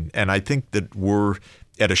direction. And I think that we're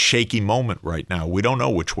at a shaky moment right now. We don't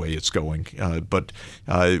know which way it's going, but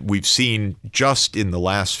we've seen just in the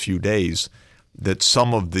last few days that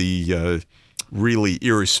some of the really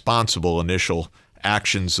irresponsible initial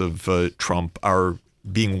actions of Trump are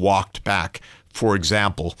being walked back. For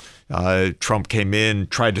example, Trump came in,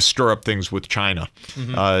 tried to stir up things with China,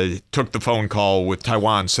 took the phone call with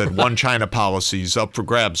Taiwan, said one China policy is up for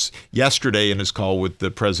grabs. Yesterday in his call with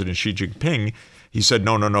the President Xi Jinping, he said,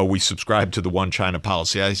 no, we subscribe to the one China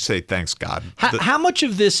policy. I say, thanks God. How much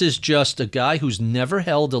of this is just a guy who's never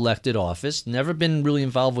held elected office, never been really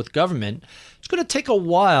involved with government? It's going to take a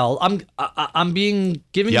while. I'm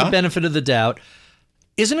giving the benefit of the doubt.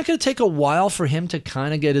 Isn't it going to take a while for him to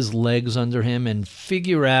kind of get his legs under him and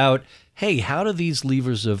figure out, hey, how do these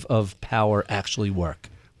levers of power actually work?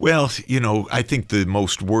 Well, I think the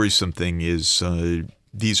most worrisome thing is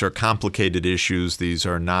these are complicated issues. These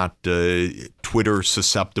are not Twitter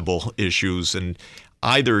susceptible issues. And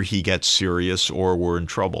either he gets serious or we're in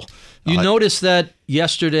trouble. You notice that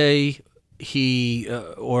yesterday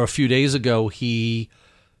or a few days ago, he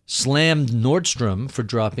slammed Nordstrom for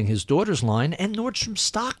dropping his daughter's line, and Nordstrom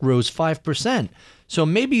stock rose 5%. So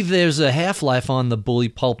maybe there's a half-life on the bully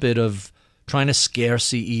pulpit of trying to scare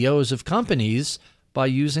CEOs of companies by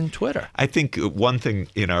using Twitter. I think one thing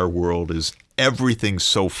in our world is everything's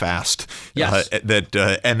so fast, yes.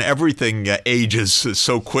 And everything ages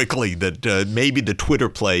so quickly that maybe the Twitter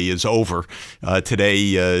play is over.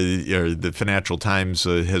 Today, the Financial Times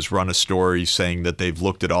has run a story saying that they've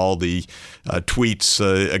looked at all the tweets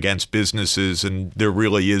against businesses, and there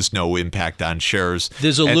really is no impact on shares.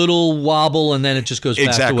 There's a little wobble, and then it just goes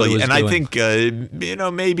back to what it was and doing. I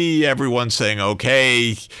think maybe everyone's saying,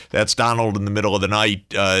 okay, that's Donald in the middle of the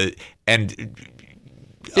night, and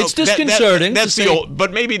it's disconcerting. That's the old,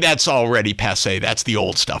 but maybe that's already passé. That's the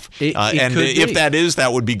old stuff. And if that is,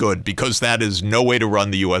 that would be good, because that is no way to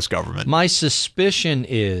run the U.S. government. My suspicion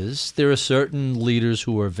is there are certain leaders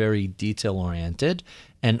who are very detail-oriented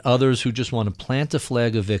and others who just want to plant a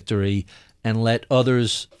flag of victory and let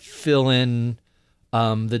others fill in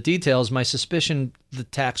the details. My suspicion, the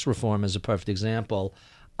tax reform is a perfect example.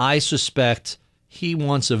 I suspect he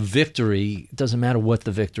wants a victory. It doesn't matter what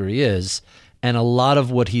the victory is. And a lot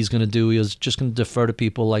of what he's going to do is just going to defer to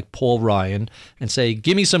people like Paul Ryan and say,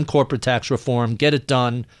 give me some corporate tax reform, get it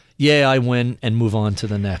done. Yeah, I win, and move on to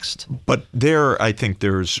the next. But I think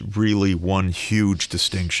there's really one huge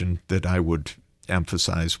distinction that I would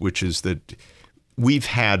emphasize, which is that we've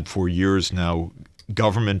had for years now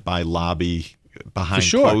government by lobby behind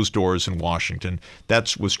closed doors in Washington.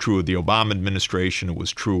 That was true of the Obama administration. It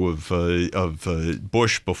was true of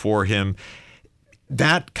Bush before him.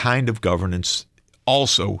 That kind of governance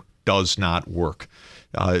also does not work.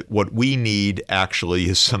 What we need actually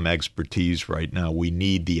is some expertise right now. We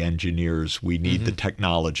need the engineers. We need the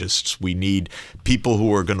technologists. We need people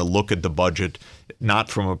who are going to look at the budget not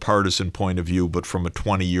from a partisan point of view, but from a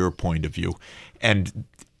 20-year point of view. And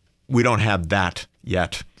we don't have that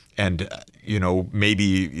yet. And,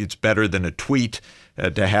 maybe it's better than a tweet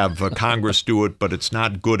to have Congress do it, but it's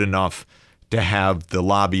not good enough to have the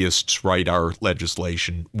lobbyists write our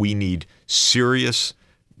legislation. We need serious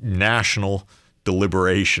national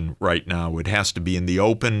deliberation right now. It has to be in the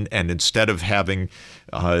open, and instead of having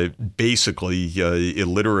basically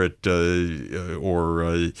illiterate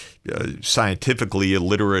or scientifically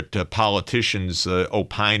illiterate politicians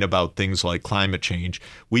opine about things like climate change,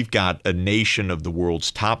 we've got a nation of the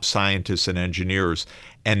world's top scientists and engineers,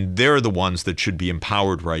 and they're the ones that should be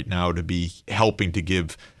empowered right now to be helping to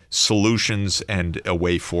give solutions and a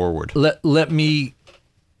way forward. Let me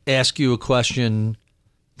ask you a question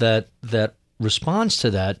that responds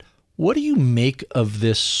to that. What do you make of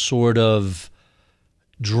this sort of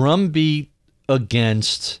drumbeat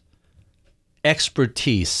against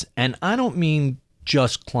expertise? And I don't mean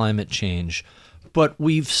just climate change, but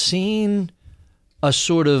we've seen a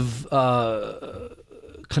sort of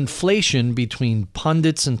conflation between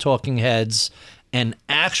pundits and talking heads and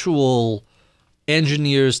actual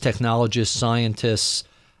engineers, technologists, scientists.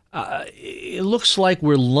 It looks like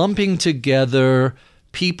we're lumping together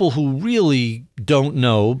people who really don't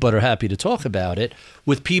know but are happy to talk about it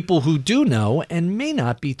with people who do know and may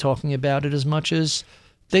not be talking about it as much as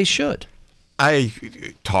they should. I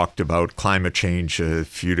talked about climate change a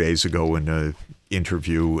few days ago in an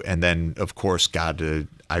interview, and then, of course, got an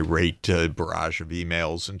irate barrage of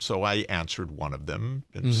emails, and so I answered one of them,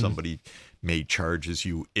 and somebody made charges,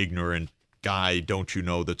 you ignorant guy, don't you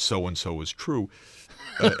know that so-and-so is true,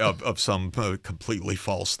 of some completely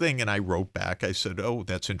false thing. And I wrote back, I said, oh,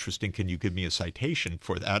 that's interesting. Can you give me a citation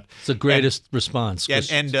for that? It's the greatest response.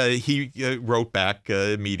 And he wrote back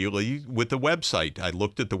immediately with the website. I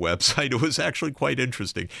looked at the website. It was actually quite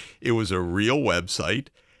interesting. It was a real website,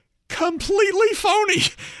 completely phony.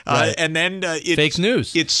 Right. And then fake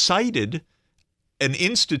news. It cited an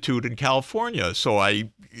institute in California. So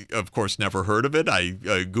I, of course, never heard of it. I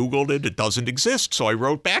Googled it. It doesn't exist. So I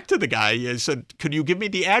wrote back to the guy. I said, could you give me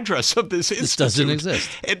the address of this institute? This doesn't exist.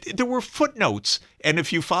 And there were footnotes. And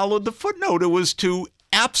if you followed the footnote, it was to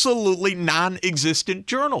absolutely non-existent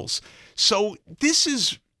journals. So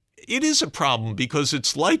it is a problem because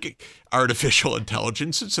it's like artificial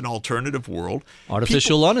intelligence. It's an alternative world.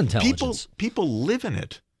 Artificial unintelligence. People live in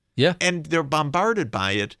it. Yeah. And they're bombarded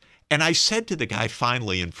by it. And I said to the guy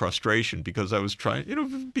finally in frustration, because I was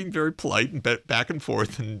trying, being very polite and back and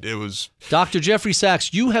forth, and it was... Dr. Jeffrey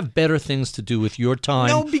Sachs, you have better things to do with your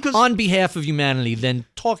time on behalf of humanity than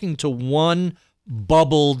talking to one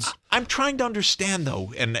bubbled... I'm trying to understand,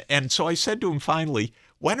 though, and so I said to him finally,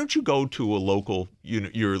 why don't you go to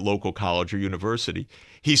your local college or university?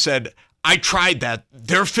 He said, I tried that.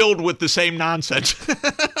 They're filled with the same nonsense.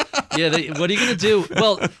 Yeah, what are you going to do?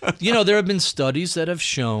 Well, there have been studies that have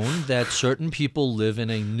shown that certain people live in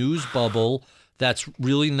a news bubble that's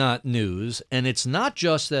really not news. And it's not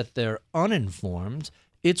just that they're uninformed.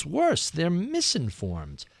 It's worse. They're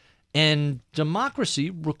misinformed. And democracy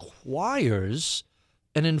requires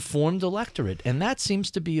an informed electorate. And that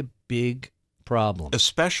seems to be a big problem.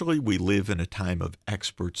 Especially we live in a time of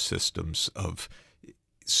expert systems, of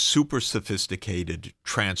super sophisticated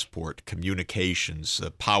transport, communications,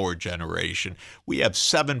 power generation. We have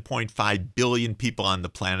 7.5 billion people on the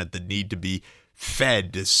planet that need to be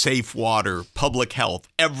fed, safe water, public health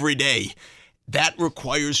every day. That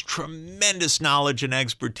requires tremendous knowledge and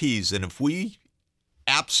expertise. And if we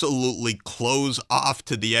absolutely close off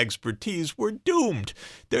to the expertise, we're doomed.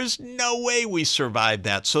 There's no way we survive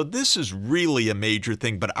that. So this is really a major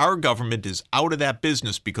thing. But our government is out of that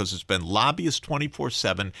business because it's been lobbyists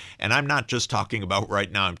 24/7. And I'm not just talking about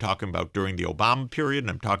right now. I'm talking about during the Obama period, and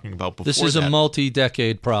I'm talking about before that. This is a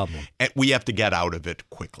multi-decade problem. And we have to get out of it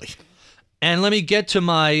quickly. And let me get to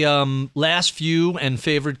my last few and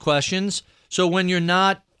favorite questions. So when you're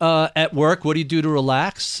not at work, what do you do to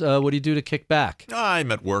relax? What do you do to kick back?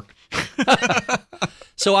 I'm at work.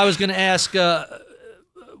 So I was going to ask,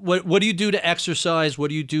 what do you do to exercise? What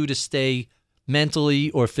do you do to stay mentally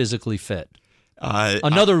or physically fit?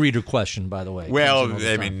 Another reader question, by the way. Well,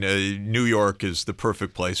 I mean, New York is the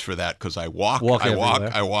perfect place for that because I walk,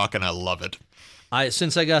 and I love it.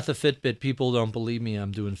 Since I got the Fitbit, people don't believe me.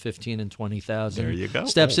 I'm doing 15 and 20,000 there you go.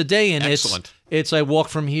 steps a day, and excellent. It's I walk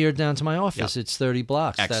from here down to my office. Yeah. It's 30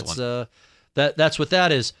 blocks. Excellent. That's what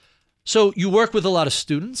that is. So you work with a lot of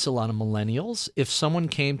students, a lot of millennials. If someone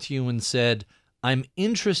came to you and said, "I'm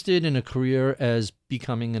interested in a career as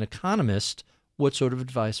becoming an economist," what sort of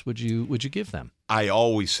advice would you give them? I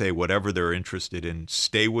always say whatever they're interested in,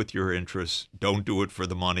 stay with your interests. Don't do it for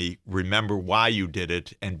the money. Remember why you did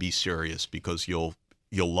it and be serious because you'll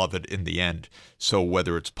love it in the end. So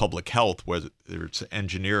whether it's public health, whether it's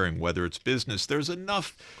engineering, whether it's business, there's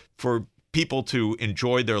enough for people to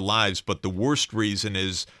enjoy their lives. But the worst reason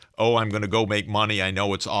is, oh, I'm going to go make money. I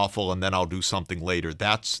know it's awful, and then I'll do something later.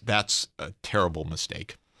 That's a terrible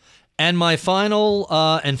mistake. And my final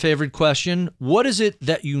and favorite question, what is it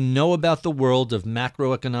that you know about the world of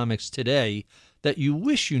macroeconomics today that you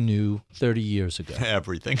wish you knew 30 years ago?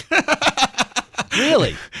 Everything.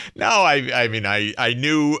 Really? No, I mean, I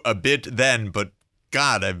knew a bit then, but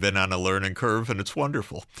God, I've been on a learning curve, and it's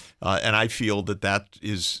wonderful. And I feel that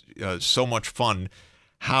is so much fun,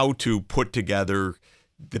 how to put together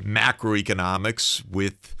the macroeconomics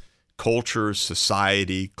with culture,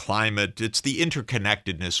 society, climate. It's the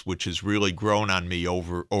interconnectedness which has really grown on me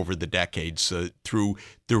over the decades through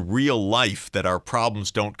the real life, that our problems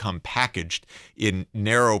don't come packaged in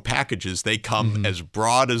narrow packages. They come as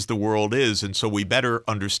broad as the world is, and so we better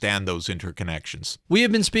understand those interconnections. We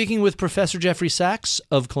have been speaking with Professor Jeffrey Sachs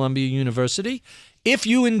of Columbia University. If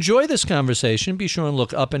you enjoy this conversation, be sure and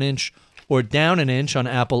look up an inch or down an inch on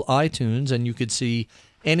Apple iTunes, and you could see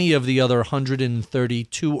any of the other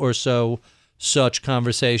 132 or so such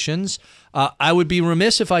conversations. I would be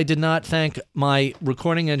remiss if I did not thank my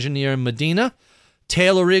recording engineer, Medina.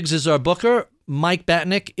 Taylor Riggs is our booker. Mike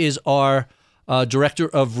Batnick is our director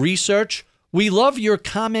of research. We love your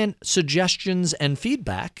comment, suggestions, and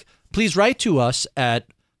feedback. Please write to us at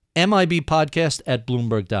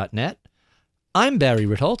mibpodcast@bloomberg.net. I'm Barry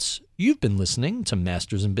Ritholtz. You've been listening to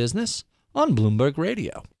Masters in Business on Bloomberg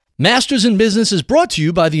Radio. Masters in Business is brought to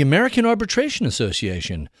you by the American Arbitration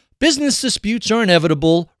Association. Business disputes are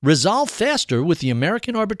inevitable. Resolve faster with the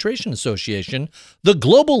American Arbitration Association, the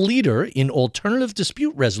global leader in alternative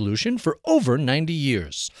dispute resolution for over 90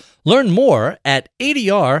 years. Learn more at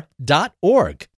adr.org.